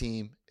join the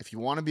team, if you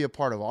want to be a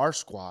part of our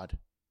squad,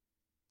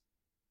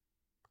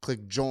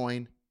 click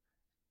join.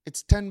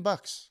 It's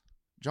 $10.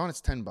 John, it's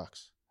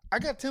 $10. I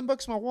got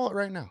 $10 in my wallet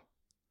right now.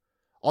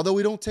 Although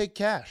we don't take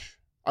cash.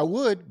 I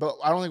would, but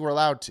I don't think we're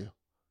allowed to.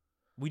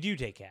 We do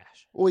take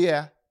cash. Well,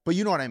 yeah, but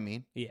you know what I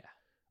mean. Yeah.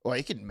 Well,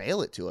 you can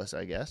mail it to us,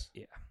 I guess.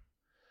 Yeah.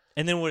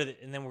 And then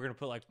and then we're gonna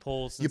put like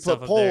polls. And You stuff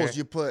put up polls.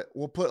 there.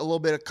 We'll put a little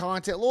bit of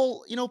content,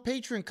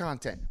 Patreon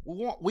content.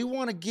 We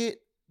want to get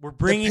We're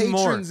bringing the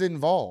more patrons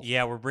involved.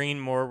 Yeah, we're bringing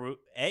more.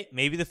 Hey,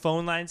 maybe the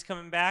phone line's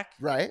coming back.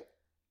 Right.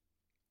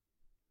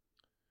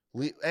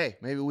 Hey,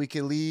 maybe we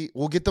can leave.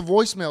 We'll get the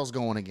voicemails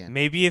going again.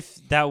 Maybe if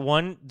that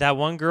one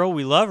girl,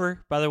 we love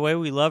her. By the way,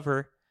 we love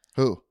her.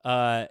 Who?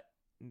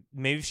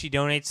 Maybe if she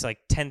donates like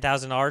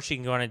 $10,000, she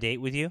can go on a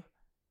date with you.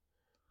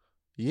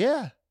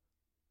 Yeah.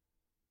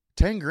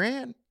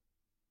 $10,000.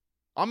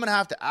 I'm gonna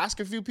have to ask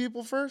a few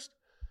people first,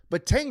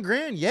 but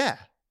 $10,000, yeah.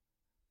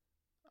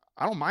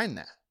 I don't mind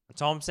that.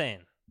 That's all I'm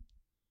saying.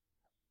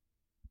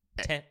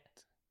 There's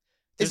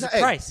It's a not,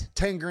 price.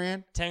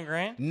 $10,000.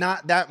 $10,000?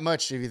 Not that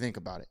much if you think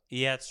about it.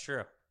 Yeah, it's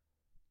true.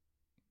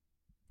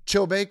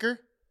 Chill Baker.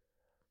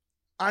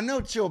 I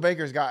know Chill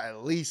Baker's got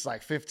at least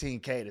like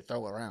 $15,000 to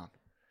throw around.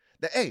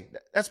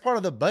 That's part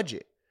of the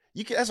budget.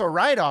 That's a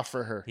write-off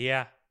for her.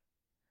 Yeah.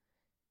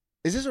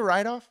 Is this a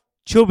write-off?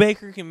 Chill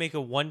Baker can make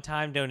a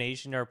one-time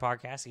donation to our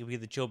podcast. It could be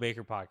the Chill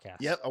Baker podcast.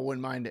 Yep, I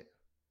wouldn't mind it.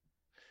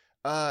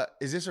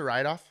 Is this a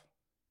write-off?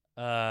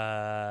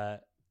 The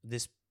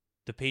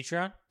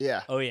Patreon?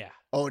 Yeah. Oh yeah.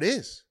 Oh, it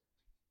is.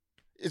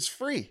 It's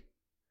free.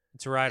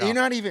 It's a write-off. You're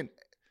not even.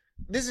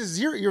 This is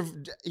zero.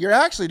 You're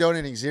actually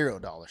donating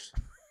 $0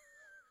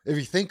 if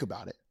you think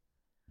about it.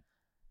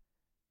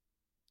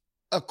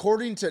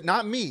 According to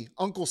not me,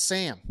 Uncle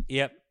Sam.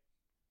 Yep.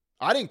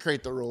 I didn't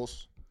create the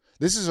rules.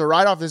 This is a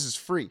write-off. This is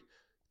free.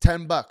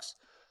 $10.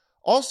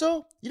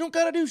 Also, you don't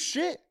got to do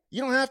shit.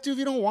 You don't have to if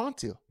you don't want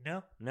to.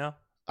 No.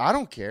 I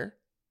don't care.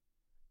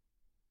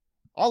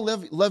 I'll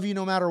love you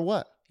no matter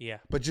what. Yeah.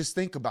 But just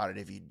think about it.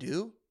 If you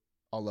do,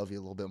 I'll love you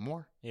a little bit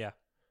more. Yeah.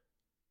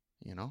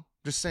 You know,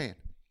 just saying.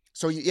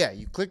 So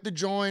you click the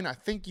join. I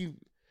think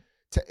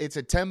it's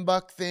a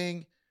 $10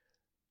 thing.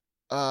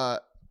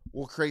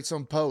 We'll create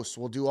some posts.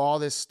 We'll do all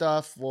this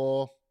stuff.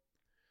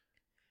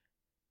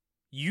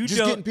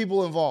 Getting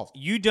people involved.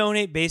 You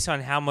donate based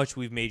on how much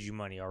we've made you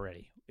money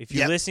already. If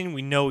you're listening,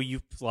 we know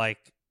you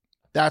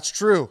That's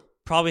true.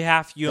 Probably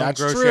half you own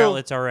That's grocery true.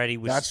 outlets already,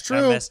 which That's is kind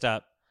of true. messed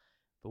up.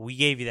 But we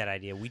gave you that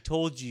idea. We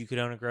told you could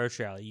own a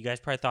grocery outlet. You guys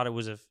probably thought it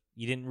was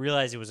you didn't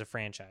realize it was a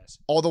franchise.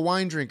 All the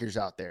wine drinkers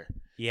out there.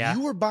 Yeah.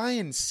 You were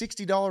buying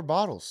 $60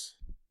 bottles.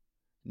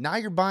 Now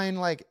you're buying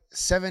like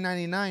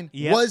 $7.99.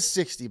 Yep. Was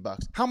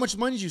 $60. How much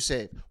money did you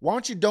save? Why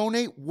don't you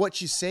donate what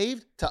you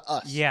saved to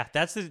us? Yeah,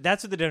 that's what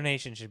the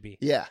donation should be.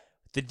 Yeah.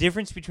 The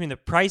difference between the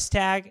price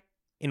tag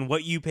and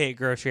what you pay at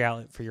grocery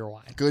outlet for your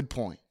wine. Good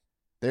point.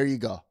 There you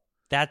go.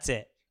 That's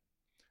it.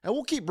 And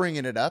we'll keep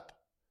bringing it up.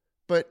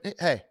 But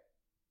hey,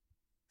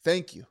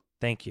 thank you.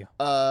 Thank you.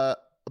 A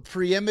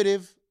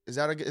preemptive, is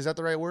that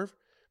the right word?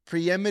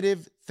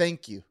 Preemptive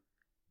thank you.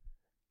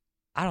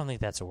 I don't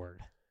think that's a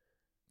word.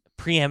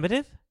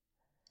 Preemptive?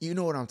 You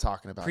know what I'm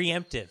talking about.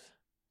 Preemptive.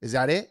 Is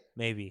that it?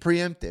 Maybe.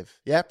 Preemptive.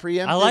 Yeah,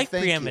 preemptive. I like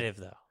thank you. preemptive,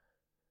 though.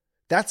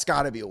 That's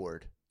got to be a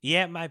word.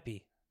 Yeah, it might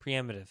be.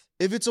 Preemptive.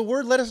 If it's a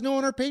word, let us know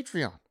on our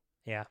Patreon.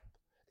 Yeah.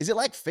 Is it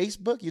like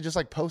Facebook? You just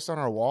like post on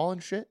our wall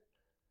and shit?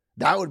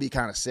 That would be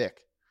kind of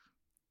sick.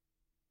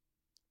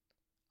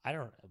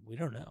 We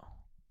don't know.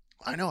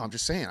 I know. I'm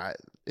just saying.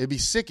 It'd be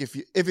sick if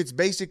it's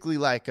basically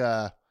like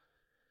the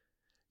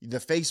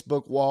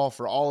Facebook wall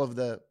for all of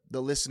the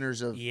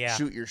listeners of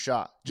Shoot Your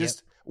Shot.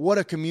 Just what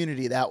a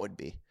community that would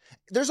be.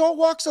 There's all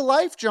walks of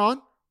life,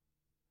 John.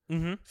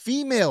 Mm-hmm.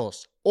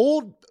 Females,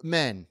 old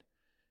men,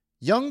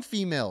 young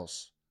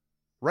females,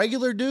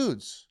 regular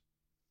dudes.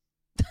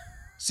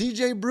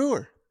 CJ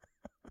Brewer,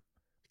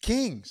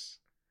 Kings.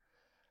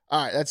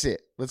 All right, that's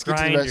it. Let's get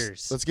to the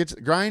rest. Let's get to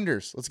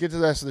Grinders. Let's get to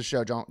the rest of the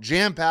show, John.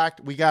 Jam-packed.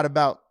 We got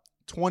about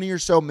 20 or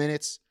so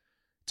minutes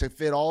to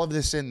fit all of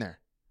this in there.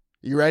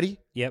 You ready?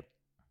 Yep.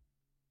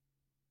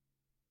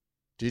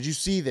 Did you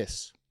see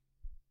this?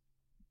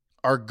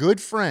 Our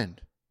good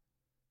friend,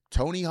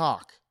 Tony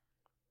Hawk,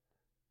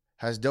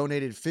 has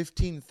donated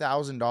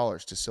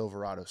 $15,000 to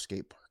Silverado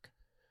Skate Park.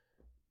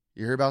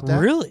 You hear about that?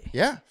 Really?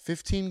 Yeah,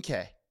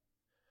 $15K.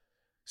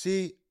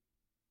 See,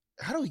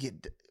 how do we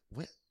get...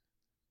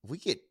 We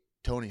get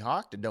Tony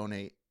Hawk to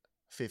donate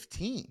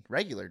 15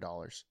 regular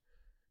dollars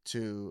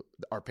to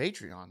our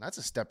Patreon. That's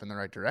a step in the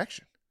right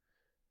direction.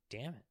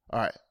 Damn it.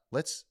 All right,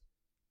 let's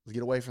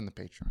get away from the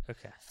Patreon.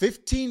 Okay.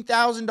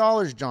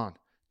 $15,000, John,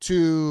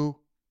 to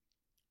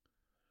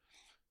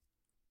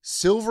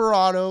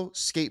Silverado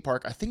Skate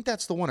Park. I think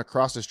that's the one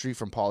across the street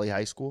from Pauley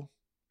High School.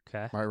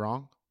 Okay. Am I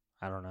wrong?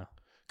 I don't know.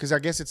 Because I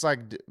guess it's like,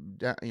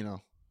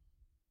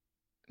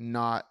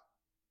 not,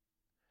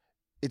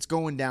 it's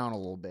going down a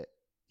little bit.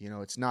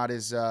 It's not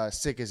as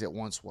sick as it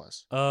once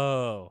was.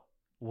 Oh,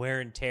 wear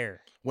and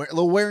tear. A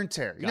little wear and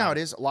tear. You know how Got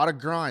it is. A lot of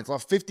grinds, a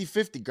lot of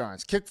 50-50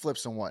 grinds, kick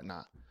flips and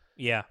whatnot.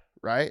 Yeah.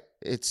 Right?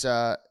 It's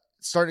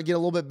starting to get a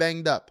little bit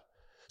banged up.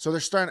 So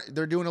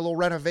they're doing a little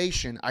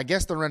renovation. I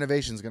guess the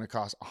renovation is going to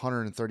cost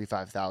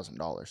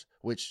 $135,000,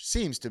 which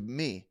seems to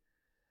me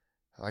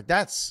like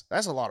that's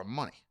a lot of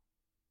money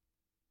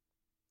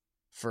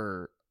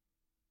for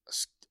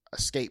a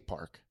skate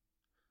park.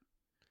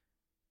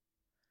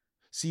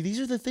 See, these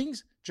are the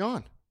things,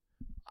 John.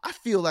 I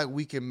feel like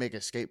we can make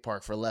a skate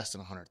park for less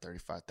than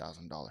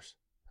 $135,000.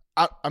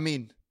 I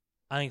mean,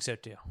 I think so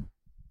too.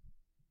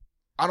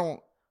 I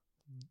don't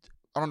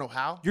know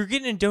how. You're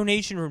getting a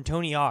donation from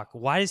Tony Hawk.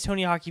 Why does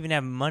Tony Hawk even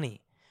have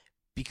money?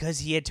 Because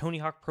he had Tony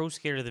Hawk Pro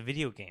Skater, the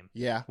video game.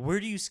 Yeah. Where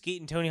do you skate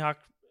in Tony Hawk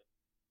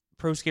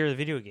Pro Skater, the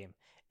video game?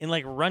 In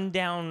like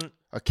rundown...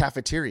 A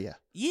cafeteria.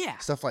 Yeah.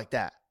 Stuff like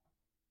that.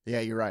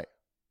 Yeah, you're right.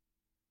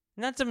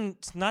 Not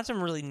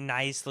some really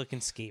nice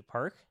looking skate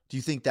park. Do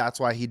you think that's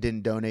why he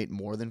didn't donate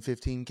more than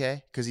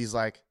 $15K? Because he's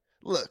like,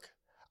 look,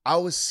 I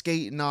was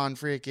skating on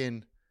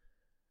freaking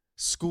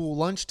school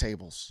lunch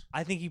tables.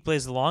 I think he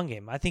plays the long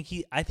game. I think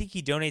he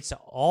donates to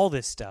all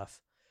this stuff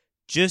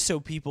just so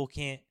people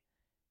can't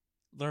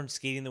learn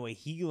skating the way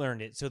he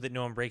learned it so that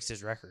no one breaks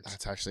his records.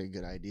 That's actually a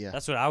good idea.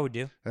 That's what I would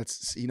do.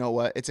 That's, you know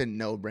what? It's a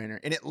no-brainer.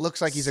 And it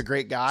looks like he's a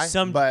great guy,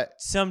 Some but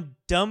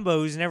Dumbo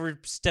who's never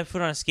stepped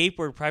foot on a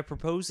skateboard probably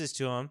proposes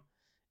to him,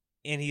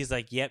 and he's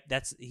like, "Yep,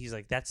 that's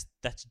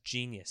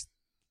genius.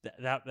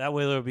 That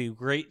way there'll be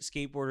great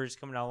skateboarders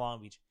coming out of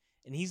Long Beach."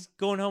 And he's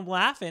going home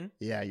laughing.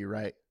 yeah, you're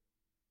right.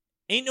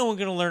 Ain't no one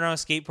gonna learn on a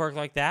skate park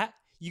like that.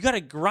 You got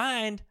to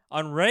grind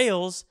on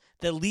rails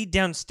that lead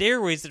down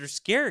stairways that are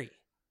scary.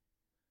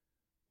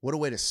 What a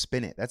way to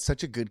spin it. That's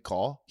such a good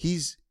call.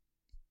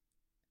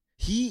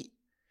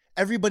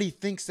 Everybody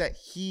thinks that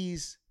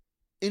he's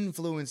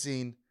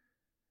influencing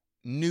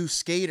new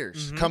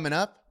skaters coming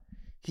up.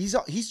 He's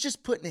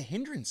just putting a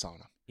hindrance on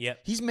them. Yep.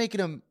 He's making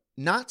them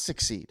not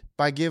succeed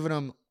by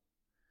giving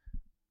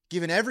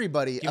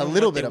everybody Give a them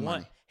little what bit they of want.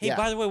 money. Hey, yeah.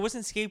 by the way,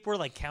 wasn't skateboard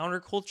like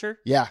counterculture?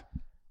 Yeah.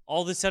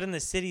 All of a sudden, the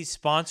city's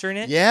sponsoring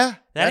it. Yeah. That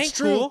that's ain't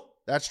true. cool.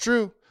 That's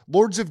true.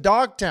 Lords of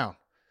Dogtown.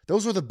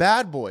 Those were the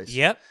bad boys.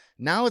 Yep.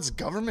 Now it's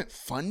government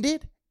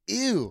funded?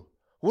 Ew.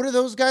 What are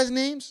those guys'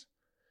 names?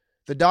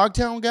 The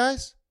Dogtown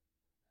guys?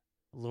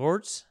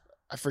 Lords.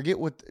 I forget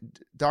what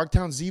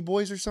Dogtown Z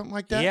Boys or something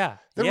like that. Yeah.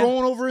 They're yeah.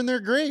 rolling over in their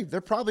grave.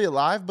 They're probably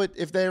alive, but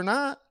if they're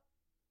not,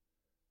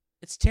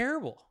 It's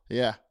terrible.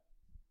 yeah.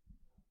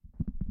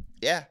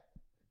 Yeah.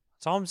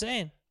 That's all I'm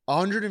saying.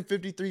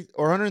 $153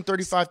 or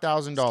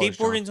 $135,000.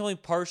 Skateboarding's only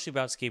partially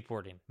about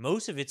skateboarding.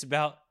 Most of it's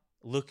about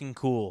looking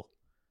cool,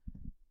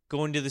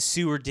 going to the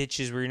sewer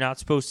ditches where you're not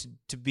supposed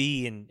to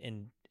be,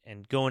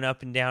 and going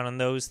up and down on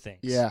those things.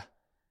 Yeah.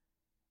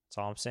 That's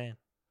all I'm saying.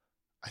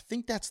 I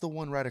think that's the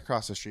one right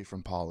across the street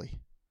from Polly.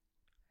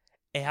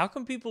 Hey, how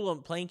come people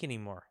don't plank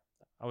anymore?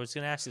 I was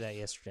going to ask you that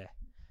yesterday.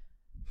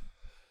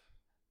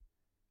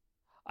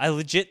 I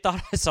legit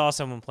thought I saw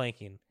someone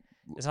planking.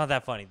 It's not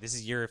that funny. This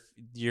is your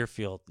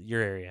field,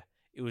 your area.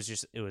 It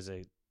was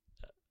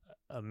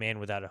a man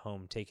without a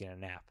home taking a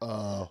nap.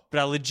 Oh. But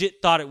I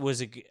legit thought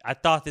I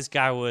thought this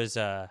guy was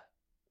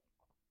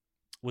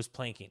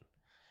planking.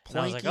 And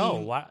I was like,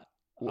 oh, what?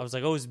 I was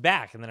like, oh, he's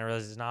back. And then I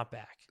realized he's not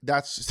back.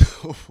 That's just the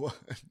one.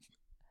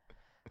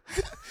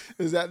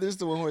 Is that just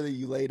the one where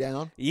you lay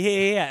down?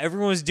 Yeah.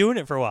 Everyone was doing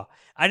it for a while.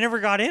 I never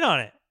got in on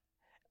it.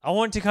 I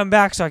wanted to come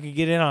back so I could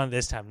get in on it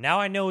this time. Now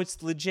I know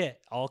it's legit.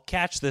 I'll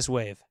catch this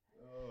wave.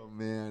 Oh,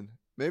 man.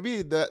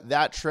 Maybe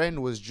that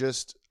trend was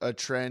just a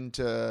trend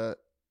to,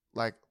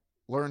 like,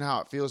 learn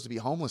how it feels to be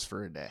homeless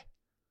for a day.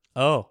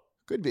 Oh.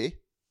 Could be.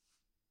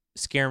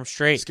 Scare him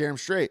straight. Scare them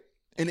straight.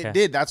 And Okay. it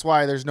did. That's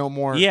why there's no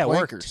more Yeah, it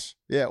plankers.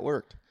 worked. Yeah, it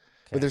worked.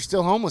 Okay. But there's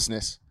still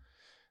homelessness.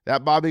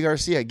 That Bobby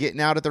Garcia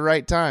getting out at the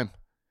right time.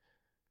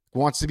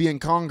 Wants to be in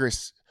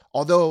Congress.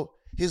 Although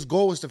his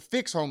goal was to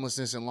fix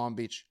homelessness in Long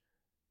Beach.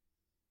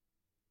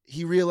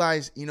 He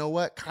realized, you know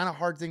what? Kind of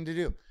hard thing to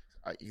do.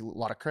 A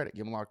lot of credit.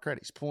 Give him a lot of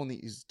credit.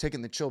 He's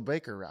taking the Chill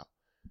Baker route.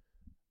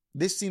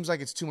 This seems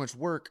like it's too much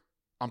work.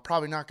 I'm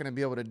probably not going to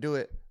be able to do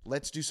it.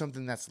 Let's do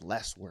something that's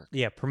less work.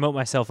 Yeah, promote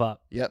myself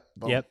up. Yep.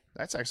 Boom. Yep.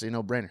 That's actually a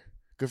no-brainer.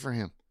 Good for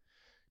him.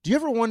 Do you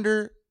ever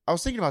wonder, I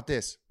was thinking about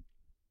this.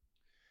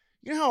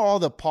 You know how all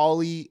the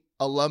Poly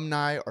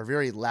alumni are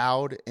very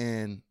loud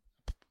and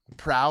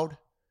proud?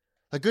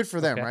 Like, good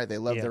for them, Okay. right? They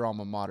love Yeah. their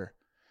alma mater.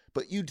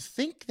 But you'd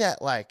think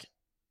that, like,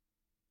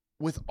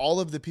 with all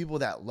of the people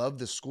that love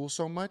the school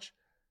so much,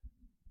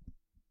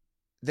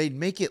 they'd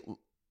make it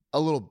a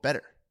little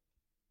better.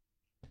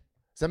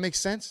 Does that make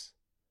sense?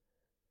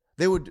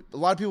 A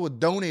lot of people would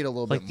donate a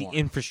little Like bit the more.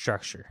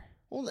 infrastructure.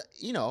 Well,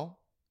 you know,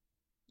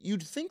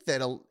 you'd think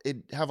that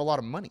it'd have a lot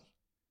of money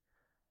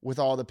with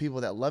all the people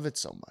that love it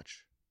so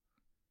much.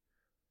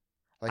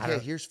 Like, I hey,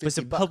 don't- here's But it's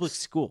a $50. public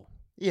school.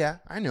 Yeah,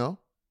 I know.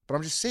 But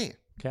I'm just saying.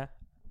 Okay.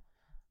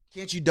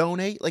 Can't you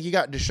donate? Like, you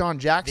got Deshaun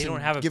Jackson don't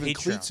have a giving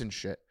Patreon. cleats and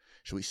shit.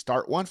 Should we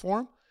start one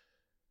for him?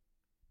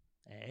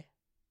 Hey.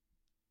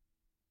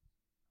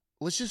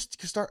 Let's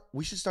just start.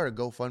 We should start a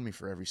GoFundMe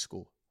for every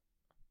school.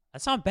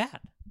 That's not bad.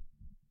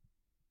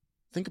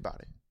 Think about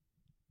it.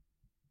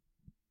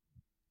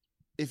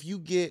 If you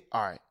get,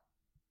 all right,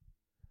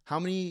 how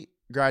many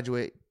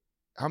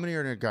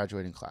are in a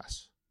graduating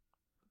class?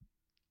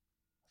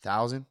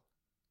 1,000?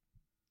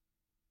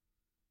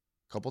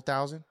 Couple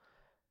thousand?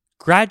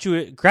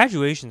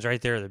 Graduations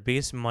right there are the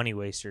biggest money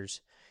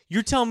wasters.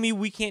 You're telling me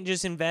we can't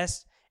just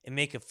invest and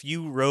make a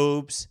few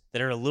robes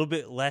that are a little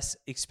bit less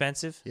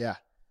expensive? Yeah.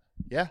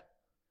 Yeah.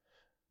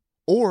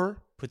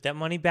 Or Put that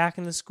money back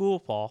in the school,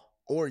 Paul.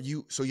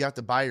 so you have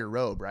to buy your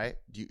robe, right?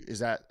 Is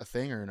that a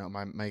thing or no? Am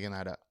I making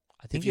that up?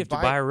 I think If you have to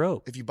buy a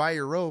robe. If you buy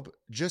your robe,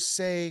 just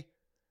say,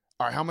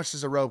 all right, how much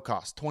does a robe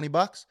cost?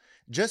 $20?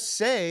 Just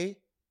say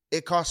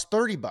it costs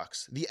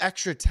 $30. The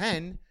extra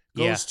 10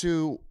 goes Yeah.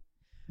 to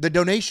the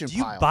donation Do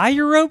you pile. buy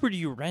your robe or do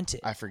you rent it?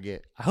 I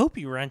forget. I hope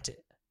you rent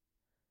it.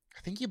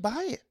 I think you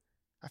buy it.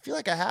 I feel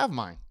like I have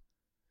mine.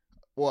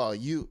 Well,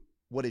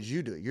 what did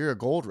you do? You're a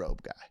gold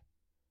robe guy.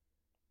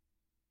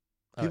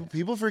 Oh, yeah.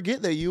 People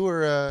forget that you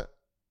were a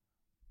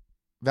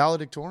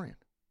valedictorian.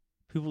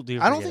 People do.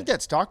 I don't forget think it.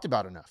 that's talked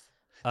about enough.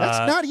 That's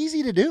Uh, not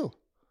easy to do.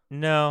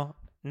 No,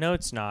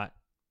 it's not.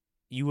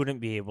 You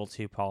wouldn't be able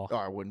to, Paul. Oh,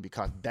 I wouldn't be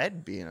caught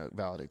dead being a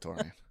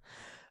valedictorian.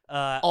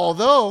 Uh,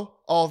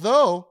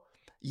 Although,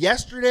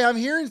 yesterday I'm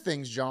hearing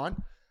things,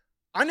 John.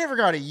 I never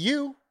got a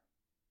U.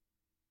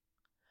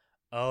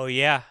 oh,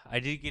 yeah. I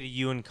did get a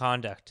U in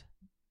conduct.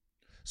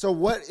 So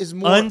what is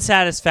more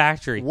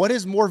Unsatisfactory. What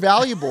is more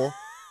valuable,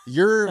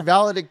 your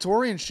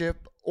valedictorianship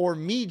or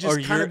me just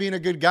Or kind your- of being a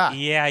good guy?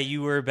 Yeah,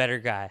 you were a better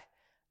guy.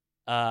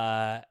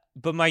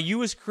 But my U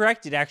was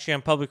corrected actually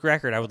on public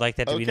record. I would like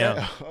that to be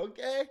known.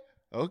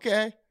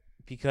 Okay.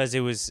 Because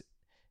it was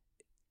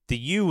the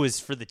U was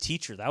for the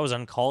teacher. That was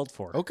uncalled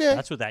for. Okay.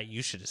 That's what that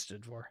U should have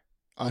stood for.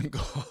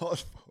 Uncalled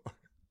for.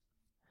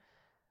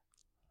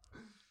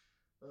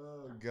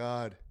 Oh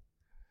God.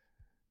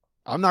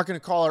 I'm not going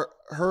to call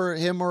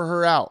him or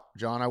her out,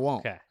 John. I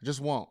won't. Okay. I just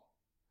won't.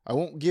 I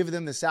won't give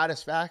them the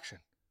satisfaction.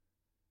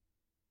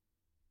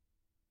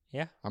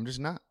 Yeah. I'm just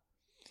not.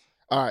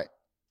 All right.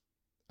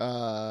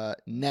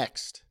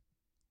 Next.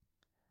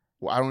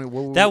 Well, I don't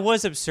know. That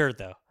was absurd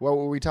though. What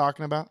were we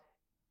talking about?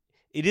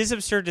 It is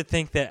absurd to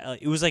think that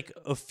it was like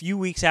a few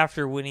weeks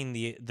after winning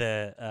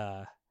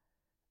the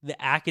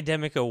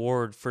academic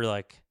award for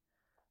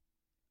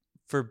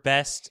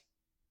best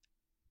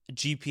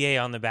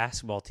GPA on the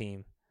basketball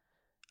team.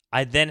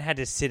 I then had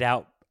to sit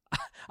out.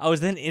 I was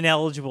then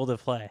ineligible to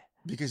play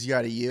Because you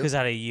got a U? because I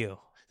had a U.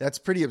 That's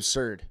pretty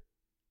absurd.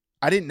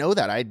 I didn't know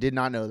that. I did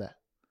not know that.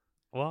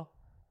 Well,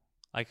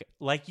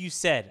 like you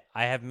said,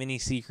 I have many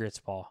secrets,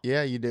 Paul.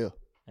 Yeah, you do.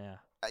 Yeah.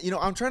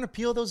 I'm trying to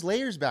peel those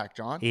layers back,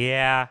 John.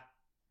 Yeah.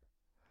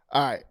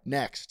 All right,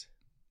 next.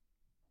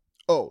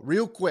 Oh,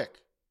 real quick.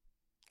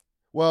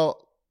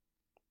 Well,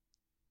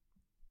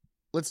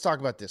 let's talk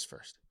about this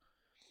first.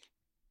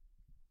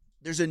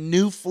 There's a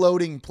new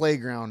floating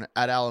playground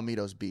at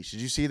Alamitos Beach.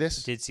 Did you see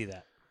this? Did see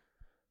that.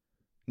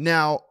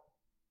 Now,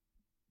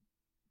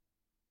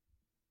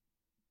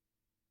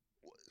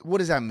 what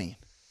does that mean?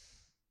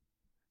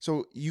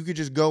 So you could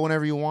just go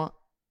whenever you want?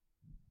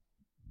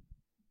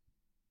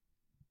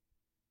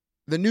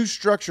 The new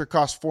structure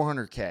costs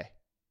 $400K.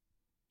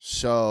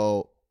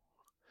 So,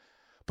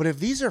 but if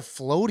these are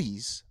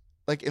floaties,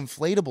 like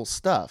inflatable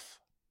stuff,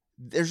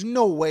 there's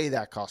no way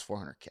that costs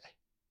 $400K.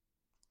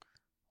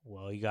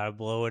 Well, you got to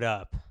blow it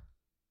up.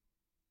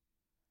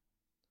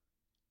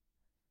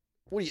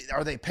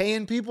 Are they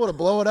paying people to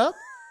blow it up?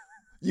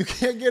 You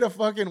can't get a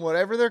fucking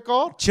whatever they're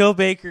called? Joe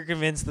Baker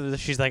convinced them.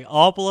 She's like,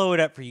 I'll blow it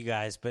up for you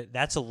guys, but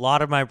that's a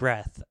lot of my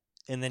breath.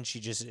 And then she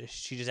just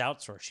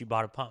outsourced. She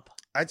bought a pump.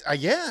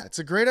 Yeah, it's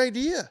a great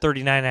idea.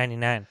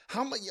 $39.99.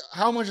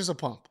 How much is a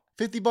pump?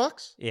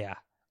 $50? Yeah.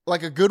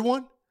 Like a good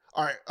one?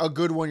 All right, a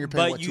good one you're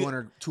paying But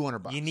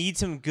 $200. You need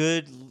some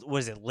good.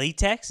 Was it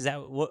latex? Is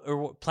that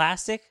what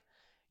plastic?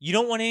 You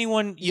don't want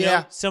anyone. You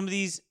know, some of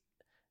these.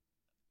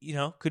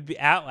 Could be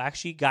out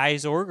actually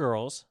guys or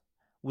girls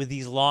with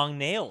these long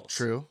nails.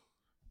 True.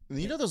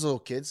 You know those little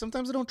kids.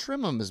 Sometimes they don't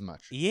trim them as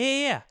much.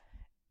 Yeah.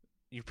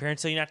 Your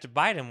parents tell you not to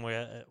bite them.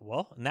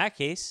 Well, in that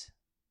case,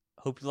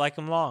 hope you like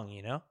them long.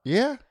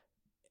 Yeah.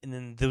 And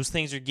then those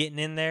things are getting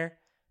in there.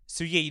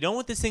 So yeah, you don't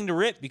want this thing to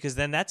rip because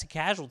then that's a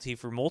casualty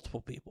for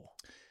multiple people.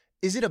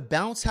 Is it a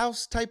bounce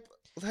house type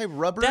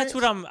rubber? That's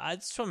what I'm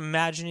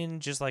imagining.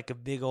 Just like a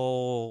big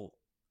old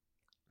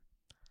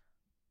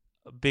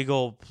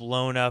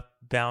blown up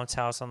bounce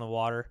house on the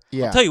water.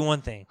 Yeah. I'll tell you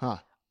one thing. Huh.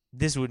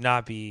 This would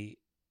not be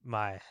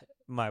my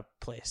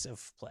place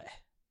of play.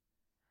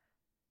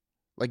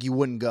 Like you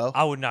wouldn't go?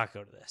 I would not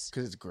go to this.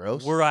 Because it's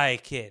gross? Were I a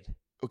kid.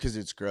 Because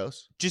it's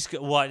gross?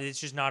 It's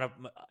just not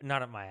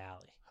up my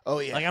alley. Oh,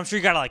 yeah. Like I'm sure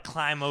you gotta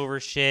climb over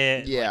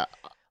shit. Yeah.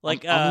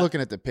 Like I'm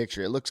looking at the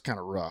picture. It looks kind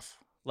of rough.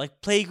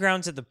 Like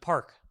playgrounds at the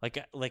park.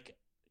 Like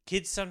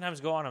kids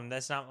sometimes go on them.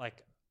 That's not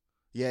like.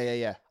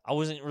 Yeah. I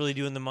wasn't really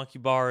doing the monkey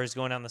bars,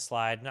 going down the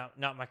slide.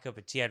 Not my cup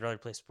of tea. I'd rather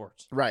play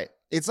sports. Right.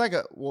 It's like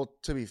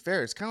to be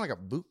fair, it's kind of like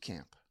a boot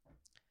camp.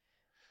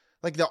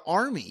 Like the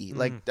army,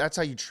 like that's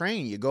how you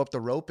train. You go up the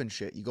rope and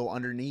shit. You go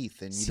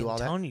underneath and you do all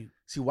that. I'm telling you.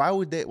 See, why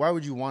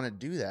would you want to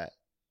do that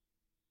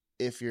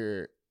if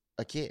you're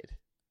a kid?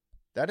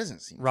 That doesn't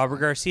seem Robert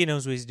fun. Garcia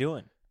knows what he's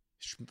doing.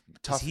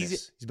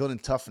 Toughness. He's building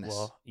toughness.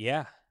 Well,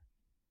 yeah.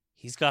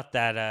 He's got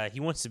that. He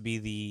wants to be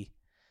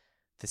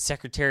the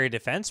Secretary of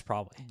Defense,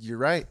 probably. You're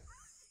right.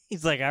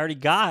 He's like, I already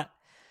got.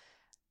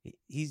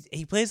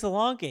 He plays the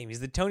long game. He's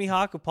the Tony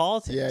Hawk of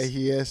politics. Yeah,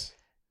 he is.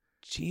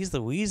 Jeez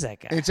Louise, that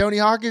guy. And Tony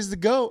Hawk is the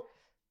GOAT.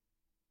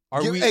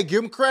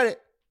 Give him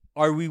credit.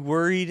 Are we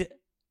worried?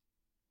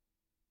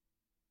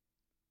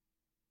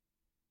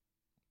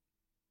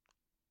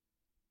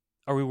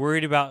 Are we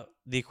worried about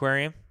the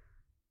aquarium?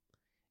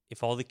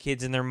 If all the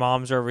kids and their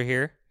moms are over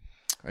here?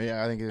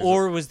 Yeah, I think it is.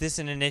 Or was this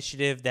an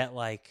initiative that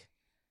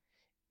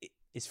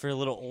is for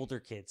little older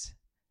kids?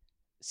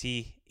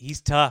 See,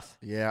 he's tough.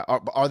 Yeah.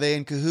 Are they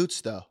in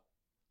cahoots, though?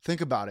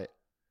 Think about it.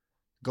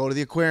 Go to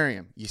the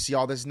aquarium. You see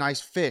all this nice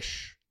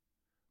fish.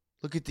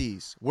 Look at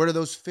these. Where do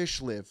those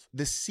fish live?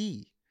 The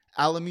sea.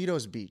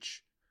 Alamitos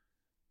Beach.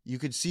 You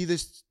could see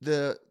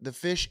the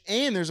fish,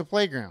 and there's a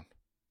playground.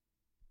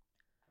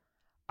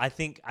 I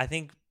think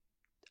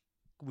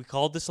we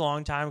called this a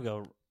long time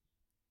ago.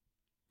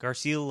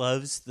 Garcia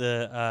loves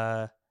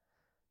the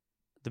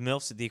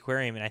MILFs at the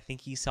aquarium, and I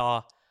think he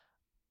saw,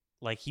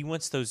 like, he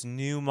wants those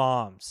new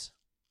moms.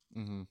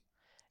 Mm-hmm.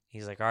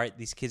 He's like, all right,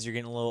 these kids are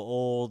getting a little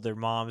old. Their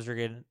moms are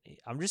getting.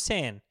 I'm just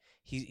saying,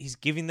 he's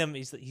giving them.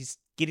 He's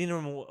getting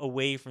them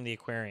away from the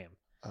aquarium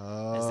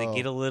as they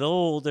get a little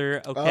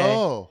older. Okay.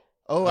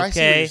 Oh, I see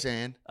what you're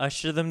saying.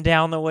 Usher them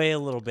down the way a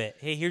little bit.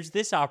 Hey, here's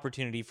this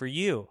opportunity for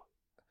you.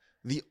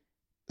 The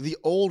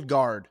old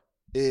guard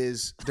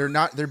is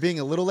they're being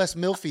a little less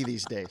milfy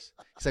these days.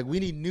 It's like we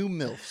need new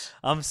milfs.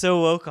 I'm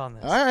so woke on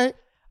this. All right.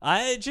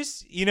 I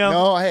just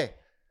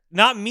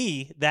not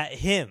me, that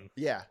him.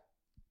 Yeah.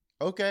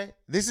 Okay.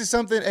 This is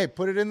something. Hey,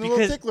 put it in the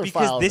little tickler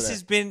file. Because this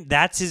has been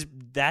that's his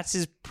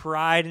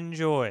pride and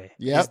joy.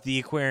 Yep. Is the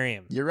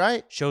aquarium. You're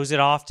right. Shows it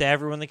off to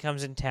everyone that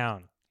comes in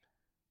town.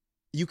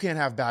 You can't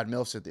have bad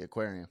milfs at the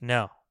aquarium.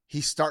 No.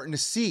 He's starting to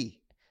see.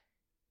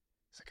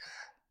 It's like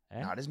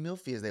Yeah. not as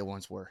milfy as they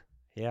once were.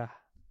 Yeah.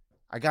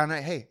 I got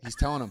an. Hey, he's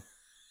telling him,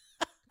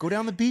 go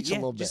down the beach a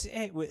little bit.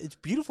 Hey, it's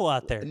beautiful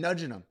out there.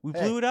 Nudging him. We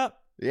blew it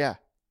up. Yeah.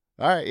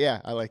 All right.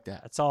 Yeah, I like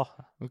that. That's all.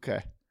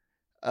 Okay.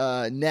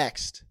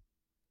 Next.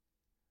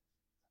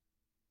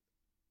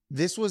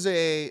 This was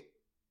a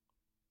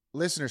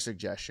listener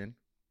suggestion.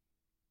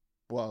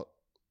 Well,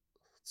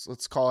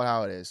 let's call it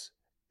how it is.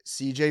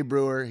 CJ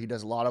Brewer, he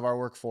does a lot of our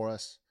work for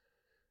us,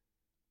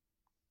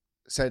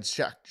 said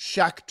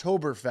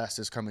Shacktoberfest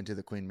is coming to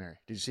the Queen Mary.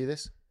 Did you see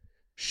this?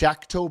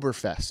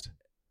 Shacktoberfest.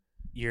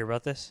 You hear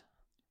about this?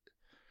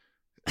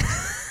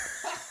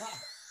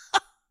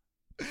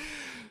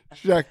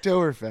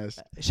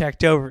 Shacktoberfest.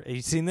 Shacktober. Have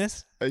you seen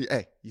this?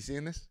 Hey, you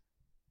seeing this?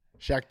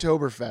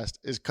 Shacktoberfest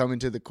is coming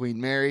to the Queen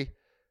Mary.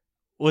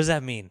 What does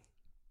that mean?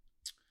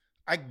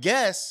 I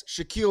guess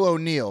Shaquille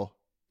O'Neal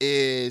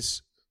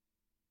is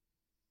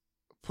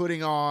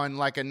putting on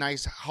like a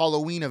nice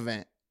Halloween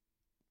event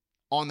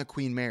on the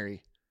Queen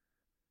Mary,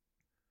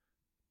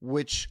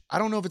 which I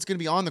don't know if it's going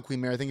to be on the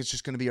Queen Mary. I think it's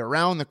just going to be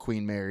around the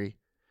Queen Mary.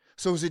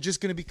 So is it just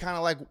going to be kind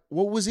of like,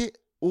 what was it?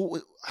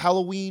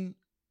 Halloween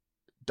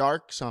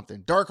Dark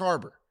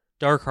Harbor.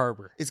 Dark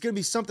Harbor. It's going to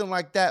be something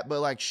like that, but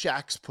like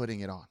Shaq's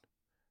putting it on.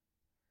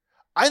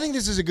 I think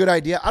this is a good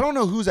idea. I don't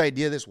know whose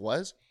idea this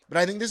was, but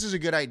I think this is a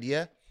good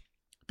idea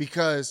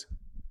because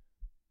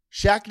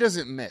Shaq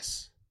doesn't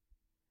miss.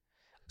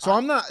 So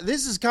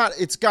it's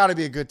got to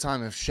be a good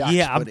time if Shaq's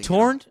Yeah, I'm putting it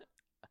torn. on.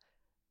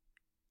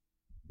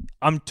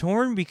 I'm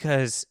torn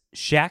because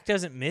Shaq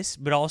doesn't miss,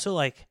 but also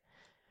like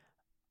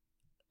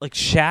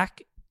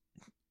Shaq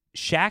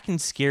and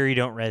Scary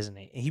don't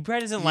resonate. He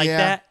probably doesn't like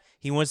that.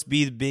 He wants to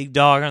be the big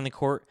dog on the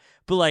court.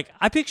 But like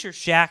I picture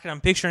Shaq and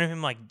I'm picturing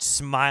him like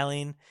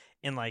smiling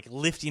and like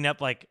lifting up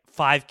like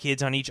 5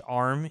 kids on each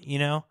arm, you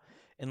know?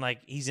 And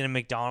like he's in a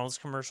McDonald's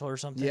commercial or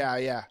something.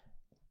 Yeah.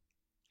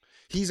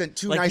 He's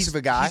too Like, nice of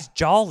a guy. He's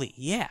jolly,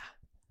 yeah.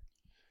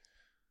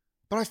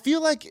 But I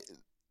feel like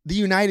the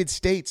United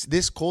States,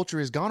 this culture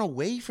has gone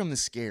away from the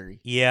Scary.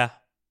 Yeah.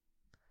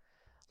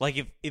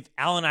 Like if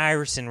Allen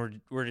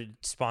Iverson were to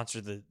sponsor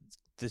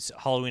this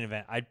Halloween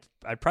event,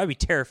 I'd probably be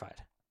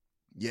terrified.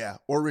 Yeah.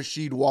 Or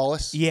Rasheed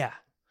Wallace. Yeah.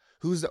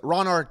 Who's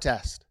Ron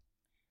Artest?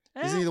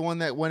 Isn't he the one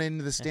that went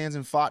into the stands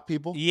and fought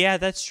people? Yeah,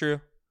 that's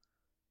true.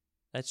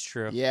 That's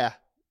true. Yeah.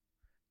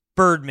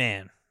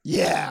 Birdman.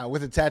 Yeah,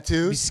 with the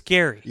tattoos. He's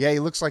scary. Yeah, he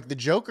looks like the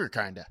Joker,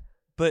 kind of.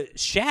 But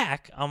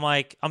Shaq,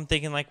 I'm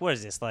thinking like, what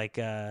is this? Like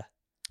I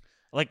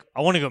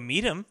want to go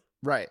meet him.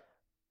 Right.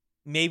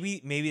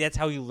 Maybe that's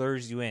how he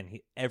lures you in.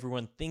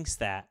 Everyone thinks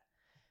that,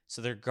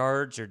 so their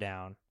guards are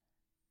down.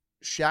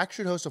 Shaq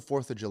should host a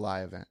 4th of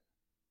July event.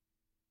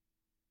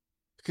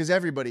 Because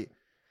everybody...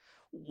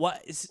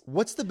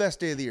 What's the best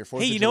day of the year? 4th of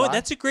July? Hey, you know what?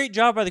 That's a great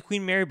job by the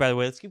Queen Mary, by the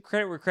way. Let's give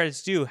credit where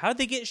credit's due. How'd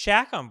they get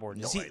Shaq on board?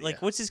 No idea.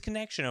 Like, what's his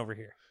connection over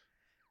here?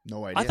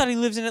 No idea. I thought he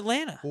lives in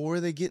Atlanta. Well, where are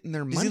they getting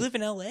their money? Does he live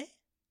in L.A.?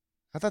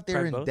 I thought they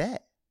were in both.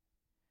 debt.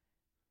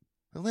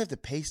 Don't they have to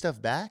pay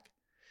stuff back?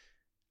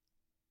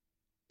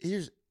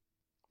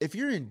 If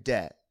you're in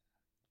debt,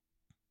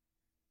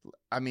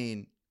 I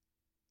mean,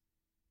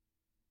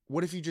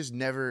 what if you just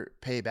never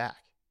pay back?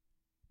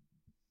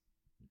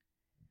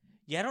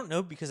 Yeah, I don't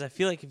know, because I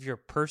feel like if you're a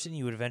person,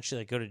 you would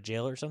eventually like go to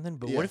jail or something.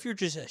 But what if you're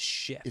just a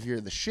ship? If you're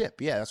the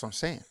ship, yeah, that's what I'm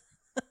saying.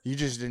 You're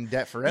just in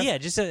debt forever. Yeah,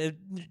 just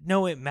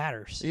no, it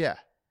matters. Yeah,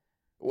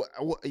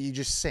 you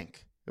just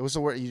sink. It was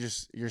the word.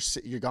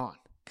 You're gone.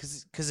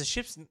 Because a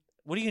ship's.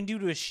 What are you gonna do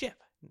to a ship?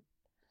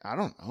 I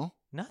don't know.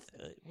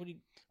 Nothing. What do you?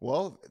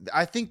 Well,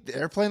 I think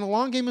they're playing the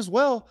long game as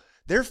well.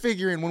 They're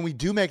figuring when we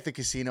do make the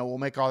casino, we'll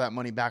make all that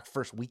money back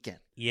first weekend.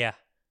 Yeah.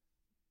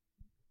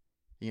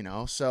 You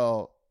know,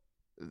 so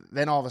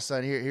then all of a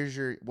sudden, here's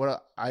your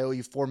I owe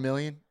you $4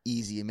 million.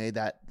 Easy, you made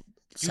that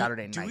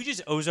Saturday night. Do we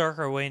just Ozark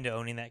our way into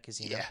owning that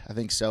casino? Yeah, I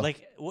think so.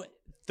 Like what?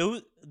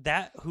 Who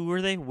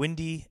were they?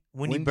 Wendy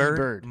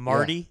Bird,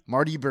 Marty, yeah.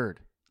 Marty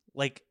Bird.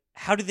 Like,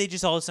 how did they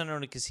just all of a sudden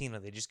own a casino?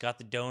 They just got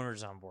the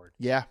donors on board.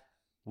 Yeah.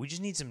 We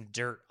just need some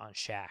dirt on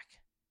Shaq.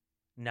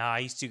 Nah,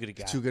 he's too good a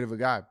guy. Too good of a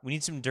guy. We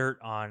need some dirt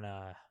on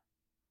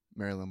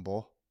Marilyn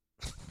Bull.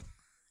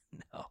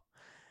 No.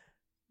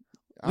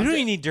 We don't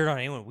even need dirt on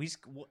anyone.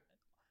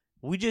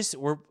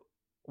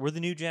 We're the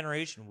new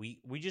generation.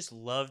 We just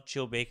love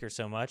Jill Baker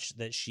so much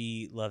that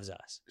she loves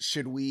us.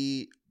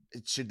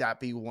 Should that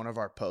be one of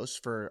our posts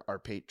for our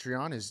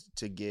Patreon, is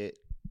to get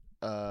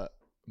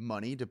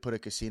money to put a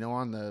casino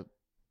on the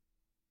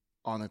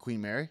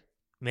Queen Mary?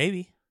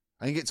 Maybe.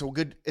 I think it's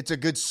a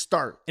good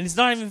start. And it's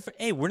not even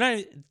hey, we're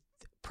not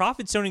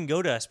profits don't even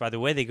go to us, by the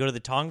way. They go to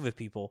the Tongva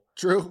people.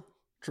 True.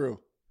 If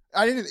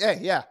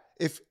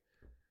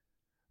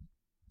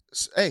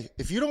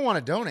you don't want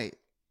to donate,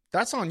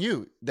 that's on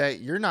you,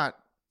 that you're not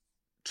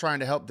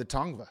trying to help the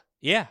Tongva.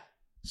 Yeah.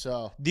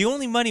 So the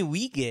only money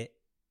we get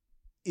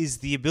is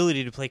the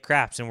ability to play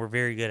craps, and we're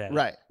very good at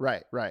it.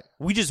 Right.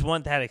 We just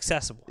want that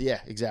accessible. Yeah,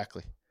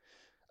 exactly.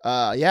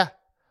 Yeah.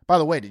 By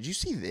the way, did you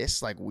see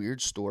this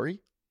weird story?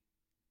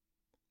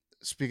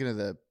 Speaking of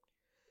the,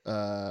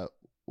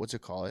 what's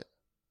it called?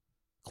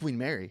 Queen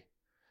Mary.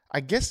 I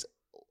guess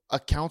a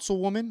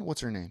councilwoman.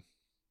 What's her name?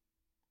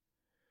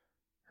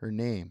 Her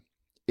name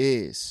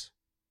is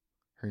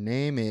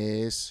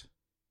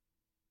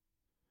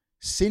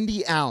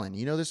Cindy Allen.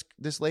 You know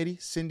this lady,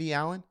 Cindy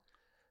Allen?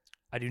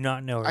 I do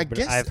not know her, but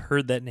I've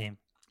heard that name.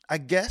 I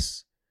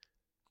guess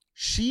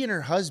she and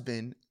her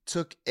husband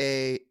took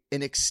an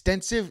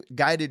extensive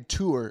guided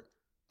tour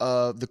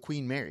of the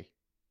Queen Mary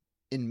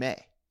in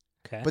May.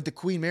 Okay. But the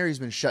Queen Mary's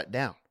been shut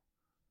down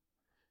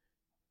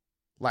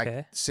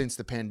since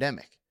the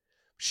pandemic.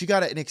 She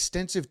got an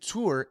extensive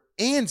tour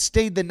and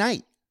stayed the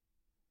night.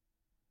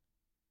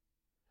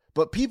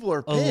 But people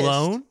are pissed.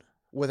 Alone?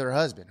 With her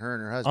husband, her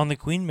and her husband. On the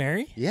Queen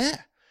Mary? Yeah.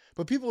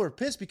 But people are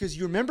pissed because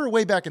you remember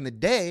way back in the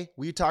day,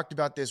 we talked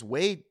about this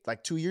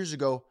 2 years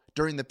ago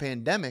during the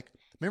pandemic.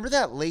 Remember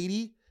that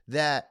lady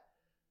that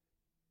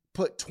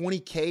put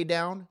 $20,000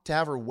 down to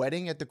have her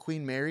wedding at the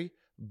Queen Mary,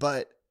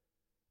 but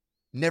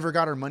never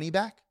got her money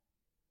back?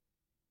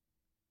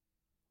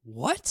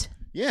 What?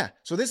 Yeah.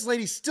 So this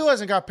lady still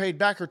hasn't got paid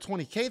back her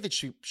 $20,000 that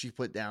she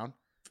put down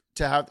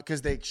to have,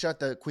 because they shut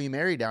the Queen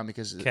Mary down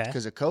because of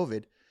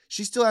COVID.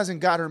 She still hasn't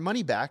got her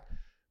money back,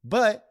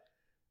 but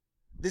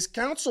this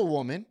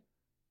councilwoman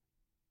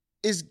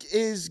is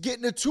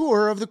getting a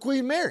tour of the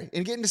Queen Mary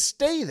and getting to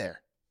stay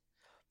there.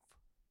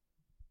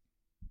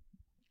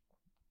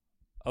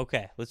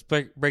 Okay, let's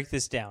break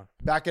this down.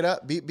 Back it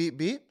up. Beep, beep,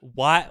 beep.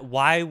 Why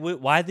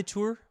the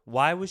tour?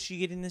 Why was she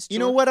getting this tour? You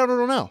know what? I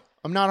don't know.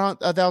 I'm not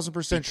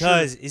 1,000% sure.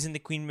 Because isn't the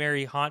Queen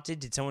Mary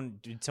haunted? Did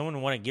someone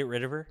want to get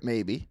rid of her?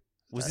 Maybe.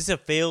 Was this a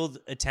failed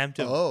attempt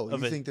of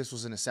you think this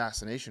was an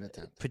assassination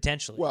attempt?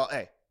 Potentially. Well,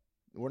 hey,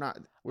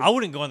 I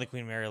wouldn't go on the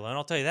Queen Mary alone,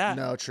 I'll tell you that.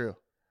 No, true.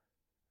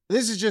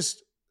 This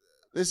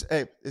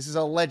is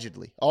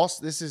allegedly.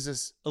 Also, this is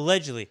just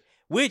allegedly,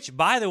 which,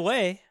 by the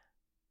way,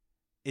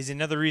 is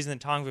another reason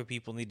the Tongva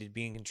people need to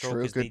be in control,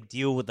 because they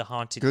deal with the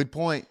haunted. Good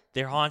point.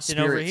 They're haunted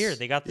over here.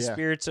 They got the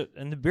spirits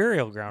in the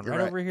burial ground right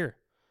over here.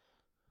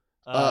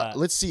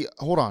 Let's see.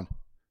 Hold on.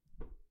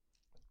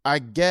 I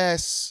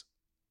guess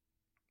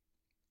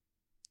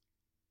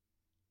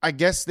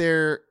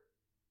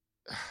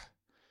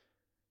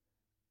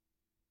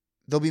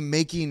they'll be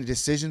making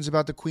decisions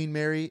about the Queen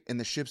Mary and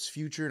the ship's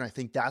future, and I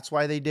think that's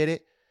why they did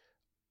it.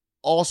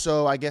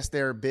 Also, I guess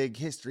they're big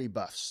history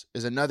buffs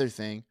is another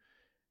thing.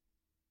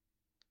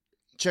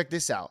 Check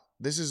this out.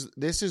 This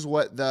is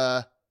what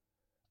the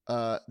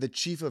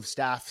chief of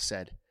staff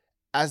said.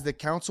 As the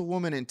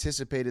councilwoman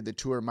anticipated the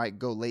tour might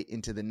go late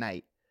into the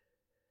night,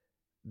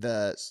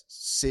 the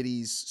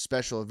city's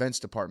special events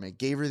department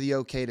gave her the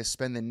okay to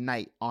spend the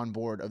night on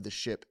board of the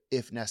ship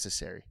if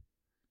necessary.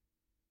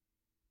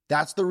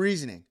 That's the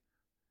reasoning.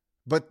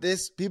 But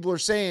people are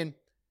saying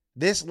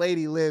this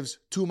lady lives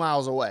 2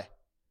 miles away.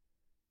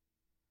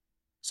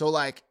 So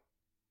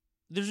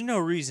there's no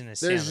reason to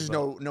say there's just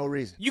no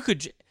reason. You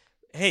could,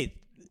 hey,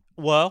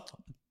 well,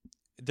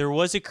 there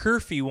was a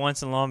curfew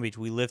once in Long Beach.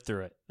 We lived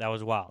through it. That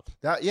was wild.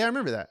 I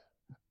remember that.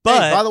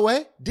 But hey, by the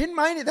way, didn't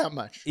mind it that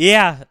much.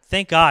 Yeah,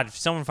 thank God.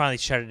 Someone finally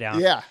shut it down.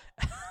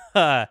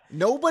 Yeah.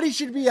 Nobody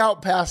should be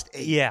out past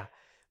 8. Yeah.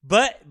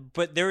 But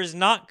there is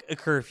not a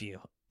curfew.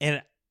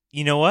 And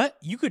you know what?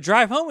 You could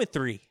drive home at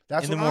 3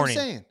 That's in the what morning.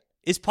 I'm saying.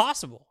 It's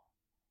possible.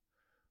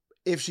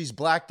 If she's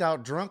blacked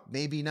out drunk,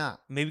 maybe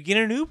not. Maybe get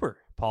an Uber,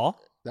 Paul.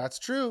 That's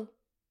true.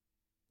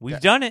 We've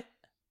done it.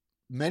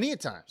 Many a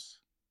times.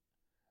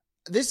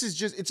 It's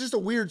just a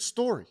weird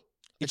story.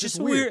 It's just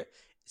weird.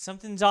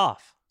 Something's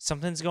off.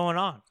 Something's going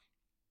on.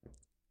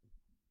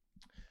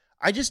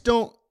 I just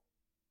don't.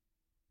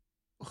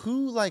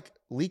 Who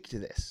leaked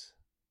this?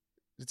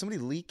 Did somebody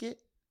leak it?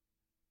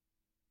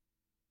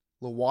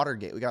 Little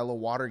Watergate. We got a little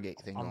Watergate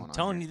thing going on. I'm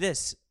telling you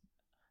this.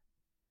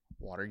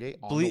 Watergate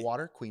on the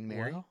water. Queen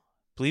Mary. Well,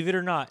 believe it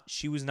or not,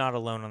 she was not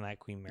alone on that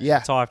Queen Mary. Yeah.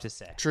 That's all I have to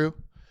say. True.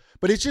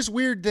 But it's just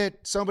weird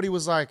that somebody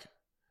was like,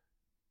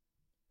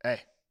 hey,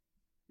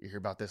 you hear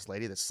about this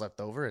lady that slept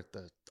over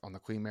on the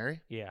Queen Mary?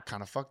 Yeah.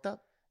 Kind of fucked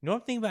up. You know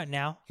what I'm thinking about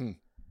now?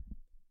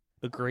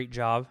 A great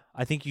job.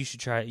 I think you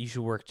should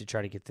work to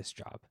try to get this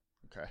job.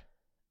 Okay.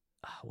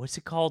 What's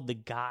it called? The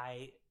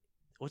guy.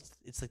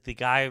 It's like the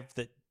guy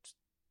that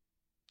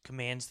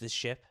commands the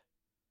ship.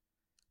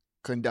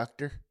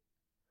 conductor,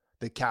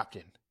 the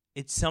captain.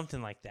 It's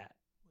something like that.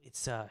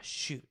 It's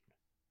shoot.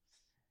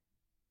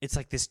 It's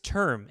like this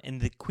term,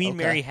 and the Queen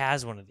Okay. Mary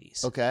has one of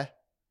these. Okay.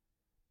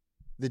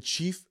 The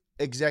chief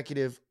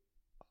executive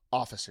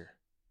officer.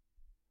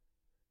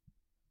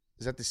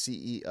 Is that the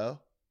CEO?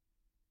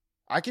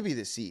 I could be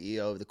the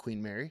CEO of the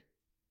Queen Mary.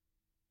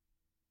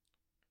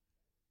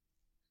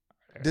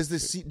 Does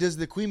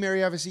the Queen Mary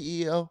have a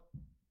CEO?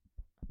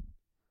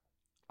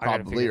 I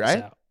gotta Probably, figure this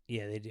right? out.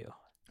 Yeah, they do.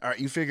 All right,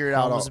 you figure it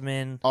out.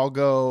 Helmsman. I'll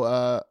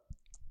go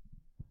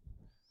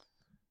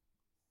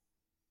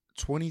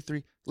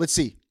 23. Let's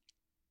see.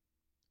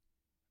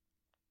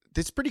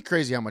 It's pretty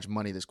crazy how much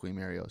money this Queen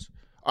Mary owes.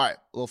 All right,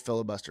 a little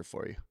filibuster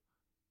for you.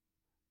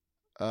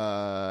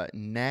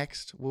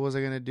 Next, what was I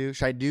going to do?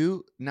 Should I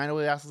do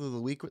 908 Athlete of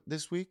the Week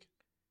this week?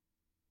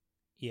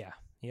 Yeah.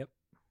 Yep.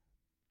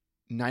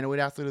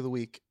 908 Athlete of the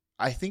Week.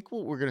 I think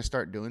what we're going to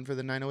start doing for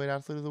the 908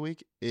 Athlete of the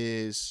Week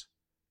is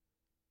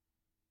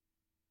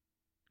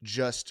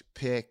just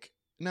pick.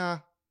 Nah,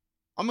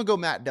 I'm going to go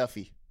Matt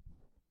Duffy.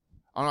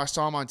 I don't know, I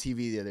saw him on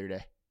TV the other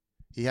day.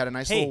 He had a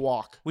nice little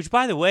walk. Which,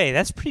 by the way,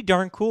 that's pretty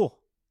darn cool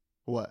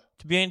What?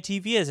 to be on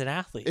TV as an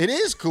athlete. It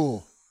is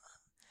cool.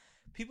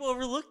 People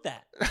overlook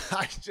that.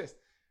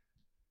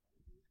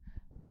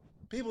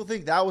 People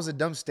think that was a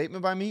dumb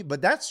statement by me,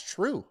 but that's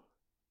true.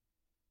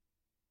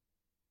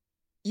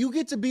 You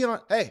get to be on,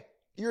 hey,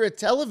 you're a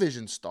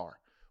television star.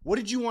 What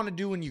did you want to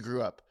do when you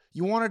grew up?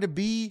 You wanted to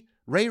be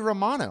Ray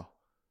Romano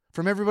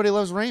from Everybody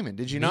Loves Raymond.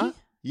 Did you Me? not?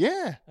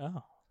 Yeah.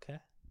 Oh, okay.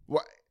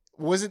 What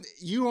was it?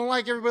 You don't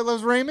like Everybody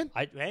Loves Raymond?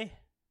 Hey.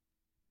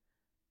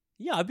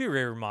 Yeah, I'd be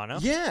Ray Romano.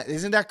 Yeah.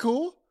 Isn't that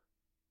cool?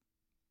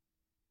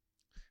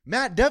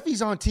 Matt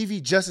Duffy's on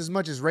TV just as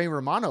much as Ray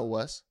Romano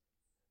was.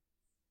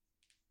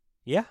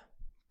 Yeah,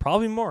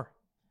 probably more.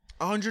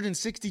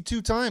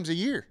 162 times a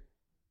year.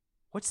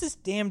 What's this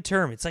damn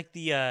term? It's like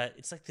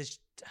this.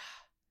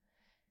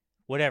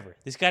 Whatever.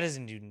 This guy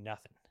doesn't do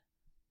nothing,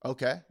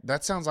 Okay.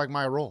 That sounds like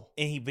my role.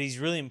 but he's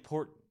really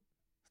important.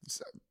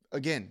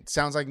 Again,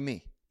 sounds like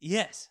me.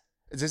 Yes.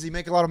 Does he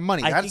make a lot of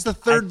money? I That's think-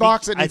 the third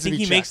box that I needs to think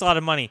be he makes checked. a lot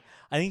of money.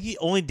 I think the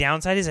only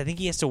downside is I think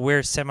he has to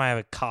wear semi of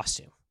a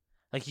costume.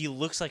 Like he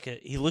looks like a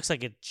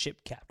ship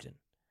captain.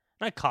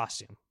 Not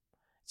costume.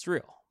 It's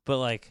real. But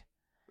like,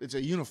 It's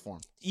a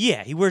uniform.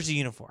 yeah, he wears a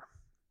uniform.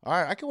 All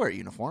right, I can wear a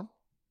uniform.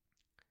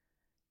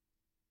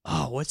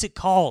 Oh, what's it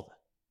called?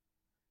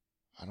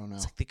 I don't know.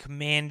 It's like the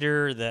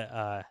commander,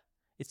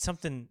 it's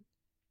something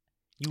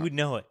you would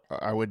know it.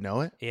 I would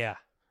know it. Yeah.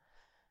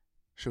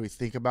 Should we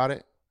think about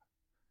it?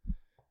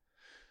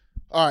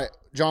 All right,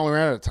 John, we're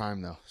out of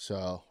time though,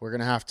 so we're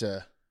gonna have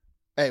to.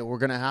 Hey, we're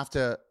gonna have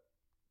to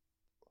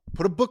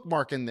put a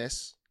bookmark in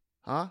this,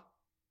 huh?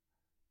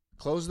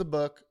 Close the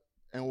book,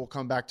 and we'll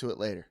come back to it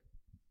later.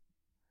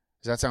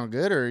 Does that sound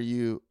good, or do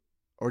you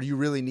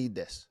really need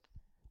this?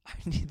 I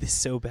need this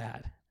so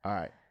bad. All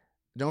right.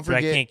 Don't But I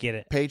forget can't get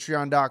it.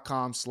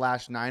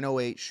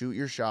 Patreon.com/908 shoot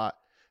your shot.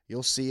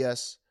 You'll see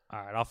us. All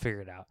right, I'll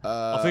figure it out.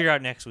 I'll figure it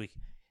out next week.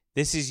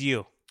 This is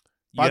you.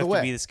 You By have the way-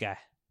 to be this guy.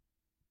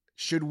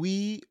 Should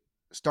we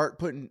start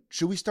putting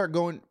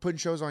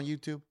shows on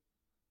YouTube?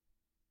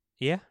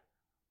 Yeah?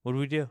 What do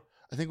we do?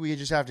 I think we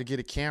just have to get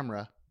a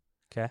camera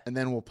Okay. and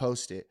then we'll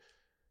post it.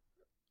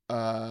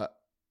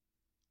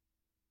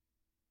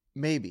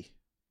 Maybe.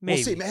 We'll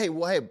see. Hey,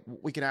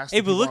 we can ask. Hey,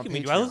 the but people look on at me.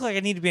 Do Patreon. I look like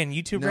I need to be on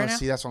YouTube No, right now?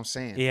 see, that's what I'm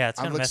saying. Yeah, it's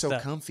I kinda look messed so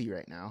up. comfy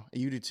right now.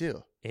 You do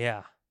too.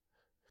 Yeah.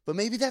 But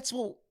maybe that's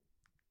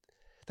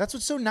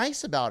what's so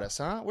nice about us,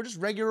 huh? We're just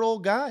regular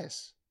old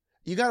guys.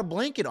 You got a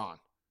blanket on.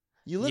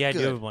 You look Yeah, I good.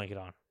 do have a blanket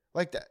on.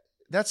 Like that.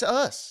 That's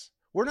us.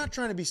 We're not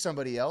trying to be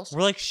somebody else.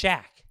 We're like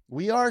Shaq.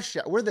 We are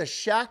Shaq. We're the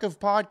Shaq of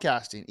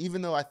podcasting,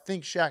 even though I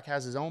think Shaq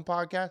has his own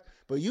podcast.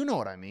 But you know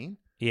what I mean.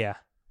 Yeah.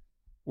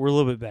 We're a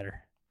little bit better.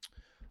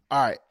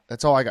 All right.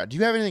 That's all I got. Do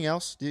you have anything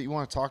else that you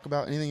want to talk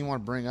about? Anything you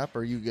want to bring up? Or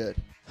are you good?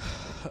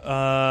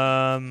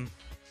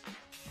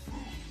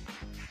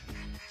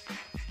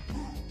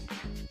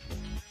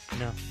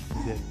 No.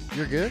 Good.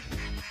 You're good?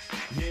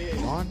 Yeah.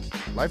 John,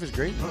 life is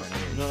great.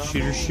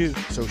 Shoot or shoot.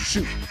 So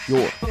shoot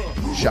your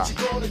shot.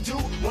 Gonna do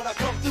when I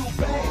come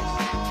through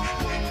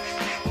bang.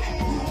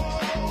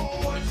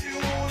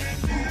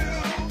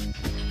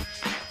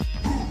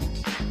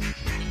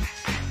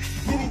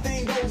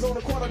 Anything goes on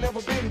the court, I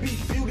never been beat.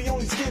 Beauty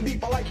only skin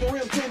deep, I like the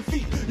rim 10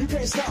 feet. You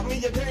can't stop me,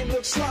 your game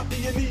looks sloppy.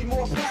 You need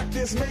more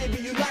practice,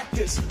 maybe you like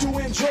this. To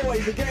enjoy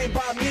the game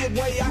by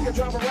midway, I can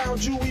drive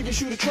around you, even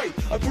shoot a trait.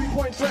 A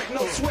 3-point threat,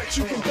 no sweat,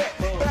 you can bet.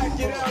 Back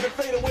it out and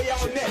fade away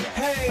on net.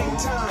 Hang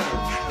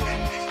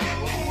time.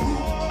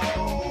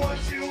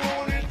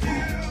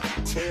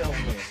 Tell me,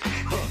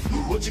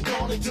 what you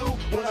gonna do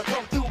when I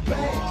come through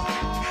bang?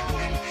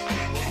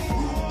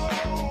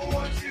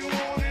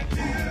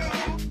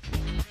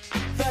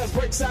 Fast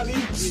breaks out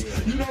oops.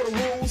 You know the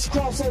rules.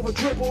 Crossover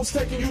dribbles,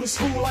 taking you to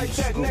school like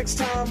that. Next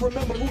time,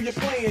 remember who you're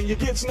playing. You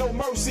get no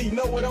mercy.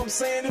 Know what I'm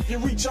saying? If you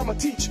reach, I'ma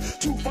teach.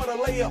 2 for the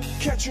layup.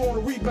 Catch you on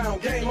the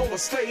rebound. Game over.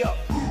 Stay up.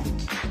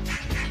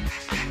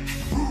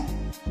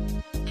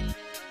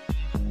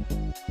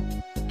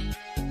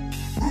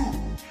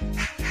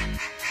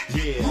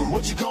 Yeah,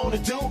 what you gonna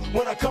do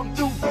when I come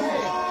through, babe?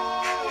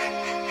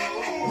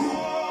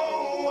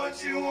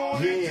 What you wanna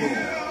do?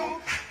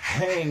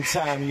 Hang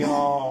time,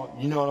 y'all.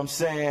 You know what I'm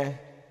saying?